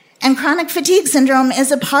 And chronic fatigue syndrome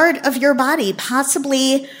is a part of your body,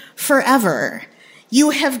 possibly forever.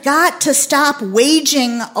 You have got to stop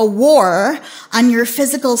waging a war on your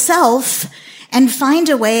physical self and find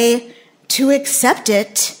a way to accept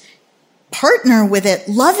it, partner with it,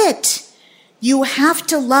 love it. You have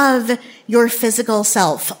to love your physical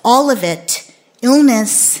self, all of it,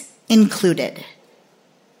 illness included.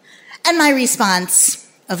 And my response,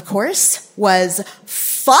 of course, was,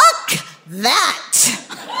 fuck that.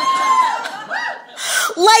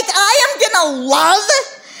 I am gonna love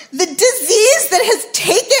the disease that has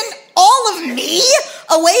taken all of me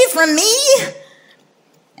away from me?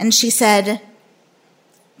 And she said,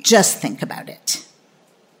 just think about it.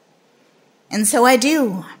 And so I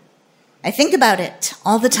do. I think about it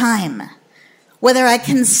all the time. Whether I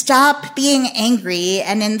can stop being angry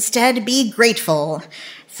and instead be grateful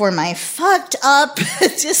for my fucked up,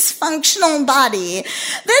 dysfunctional body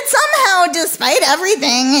that somehow, despite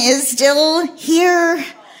everything, is still here,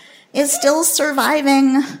 is still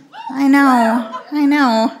surviving. I know.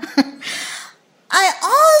 I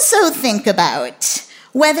also think about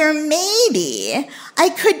whether maybe I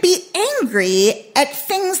could be angry at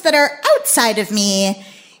things that are outside of me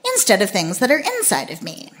instead of things that are inside of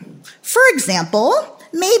me. For example,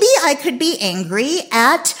 maybe I could be angry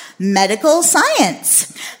at medical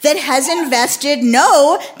science that has invested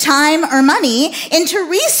no time or money into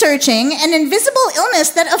researching an invisible illness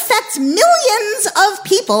that affects millions of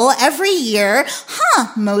people every year,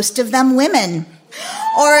 most of them women.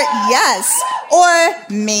 Or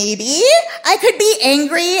maybe I could be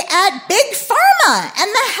angry at Big Pharma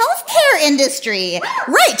and the healthcare industry,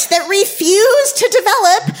 right, that refused to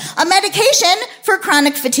develop a medication for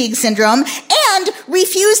chronic fatigue syndrome and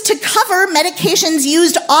refused to cover medications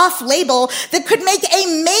used off-label that could make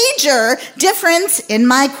a major difference in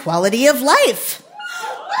my quality of life.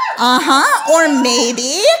 Or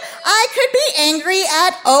maybe I could be angry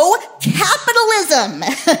at, capitalism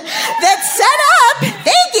that set up,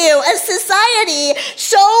 thank you, a society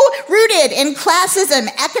so rooted in classism,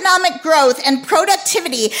 economic growth, and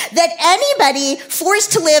productivity that anybody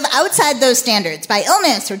forced to live outside those standards by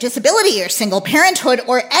illness or disability or single parenthood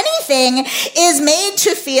or anything is made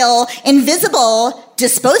to feel invisible,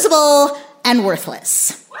 disposable, and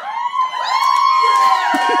worthless.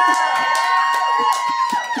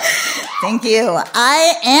 Thank you.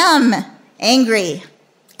 I am angry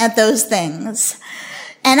at those things.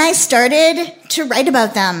 And I started to write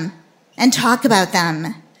about them and talk about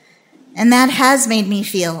them. And that has made me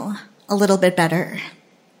feel a little bit better.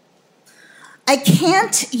 I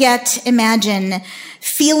can't yet imagine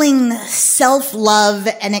feeling self-love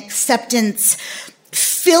and acceptance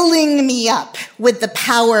filling me up with the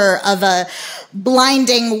power of a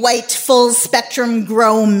blinding white full-spectrum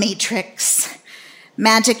grow matrix,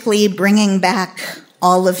 magically bringing back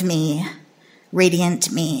all of me,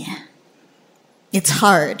 radiant me. It's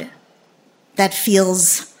hard. That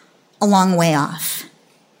feels a long way off.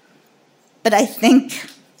 But I think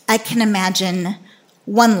I can imagine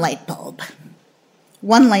one light bulb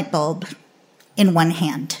in one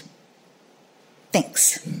hand.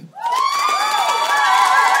 Thanks.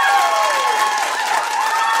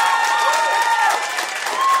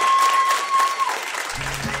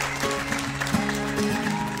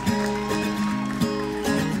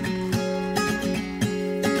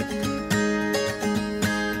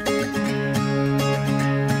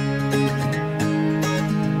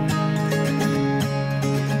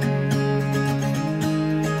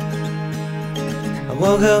 I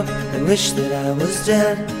woke up and wished that I was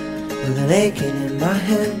dead, with an aching in my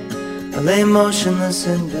head. I lay motionless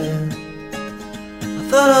in bed. I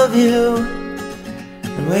thought of you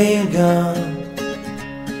and where you'd gone.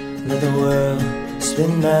 Let the world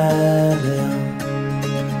spin madly on.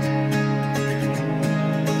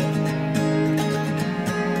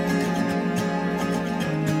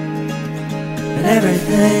 And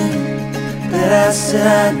everything that I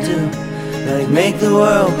said I'd do, like make the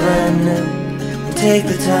world brand new, take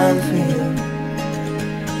the time for you.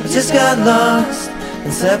 I just got lost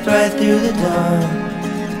and slept right through the dawn,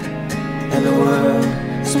 and the world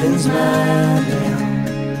spins madly on.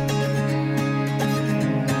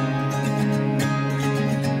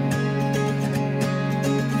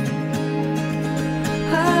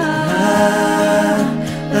 I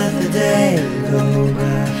let the day go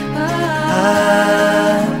by. I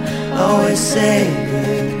always say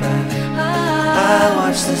goodbye. I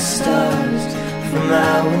watch the stars from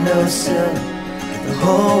my windowsill. The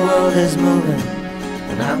whole world is moving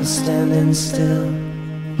and I'm standing still.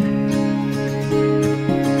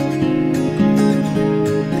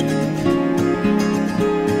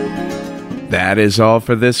 That is all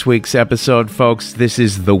for this week's episode, folks. This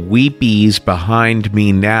is the Weepies behind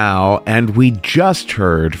me now, and we just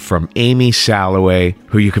heard from Amy Salloway,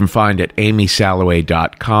 who you can find at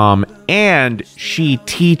amysalloway.com, and she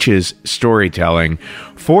teaches storytelling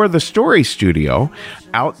for the Story Studio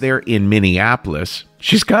out there in Minneapolis.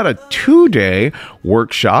 She's got a 2-day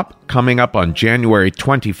workshop coming up on January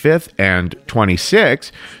 25th and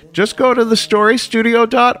 26th. Just go to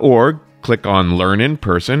thestorystudio.org, click on Learn in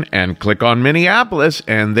Person, and click on Minneapolis,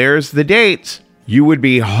 and there's the dates. You would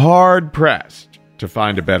be hard-pressed to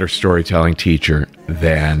find a better storytelling teacher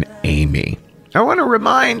than Amy. I want to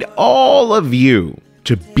remind all of you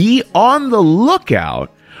to be on the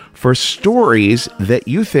lookout for stories that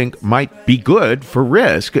you think might be good for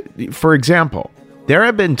Risk. For example, There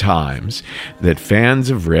have been times that fans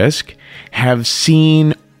of Risk have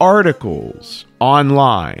seen articles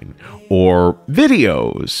online or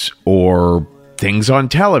videos or things on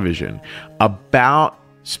television about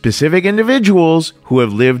specific individuals who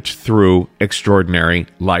have lived through extraordinary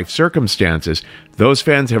life circumstances. Those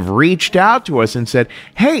fans have reached out to us and said,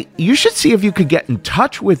 hey, you should see if you could get in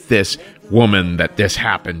touch with this woman that this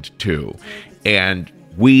happened to. And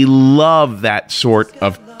we love that sort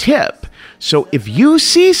of tip. So if you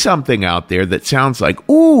see something out there that sounds like,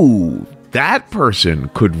 ooh, that person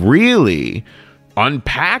could really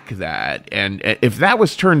unpack that, and if that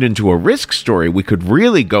was turned into a Risk story, we could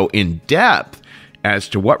really go in depth as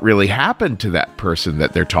to what really happened to that person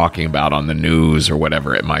that they're talking about on the news or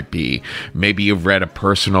whatever it might be. Maybe you've read a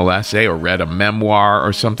personal essay or read a memoir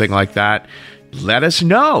or something like that. Let us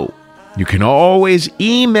know. You can always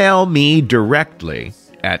email me directly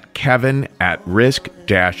at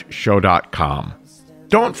kevin@risk-show.com.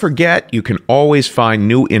 Don't forget, you can always find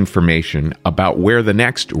new information about where the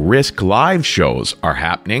next Risk live shows are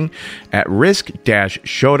happening at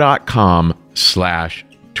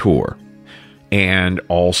risk-show.com/tour. And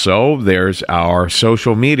also, there's our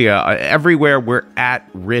social media. Everywhere we're at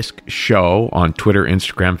Risk Show on Twitter,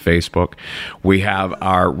 Instagram, Facebook. We have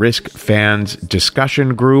our Risk Fans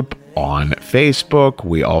discussion group on Facebook.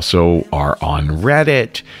 We also are on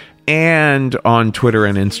Reddit. And on Twitter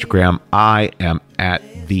and Instagram, I am at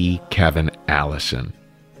the Kevin Allison.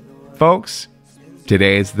 Folks,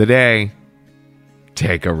 today's the day.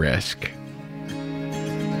 Take a risk.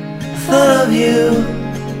 I thought of you,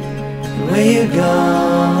 where you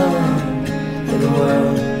gone, and the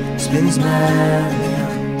world spins madly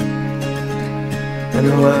on, and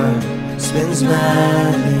the world spins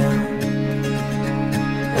madly on,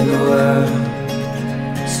 and the world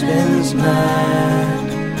spins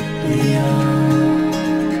madly on.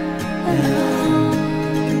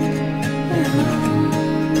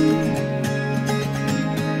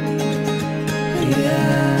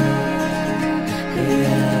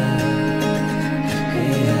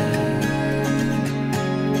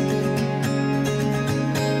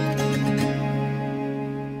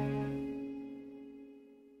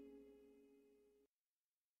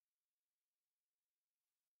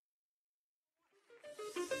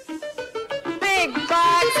 Big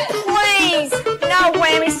bucks, please. No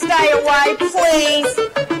whammy, stay away, please.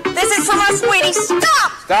 This is for my sweetie.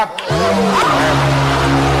 Stop! Stop.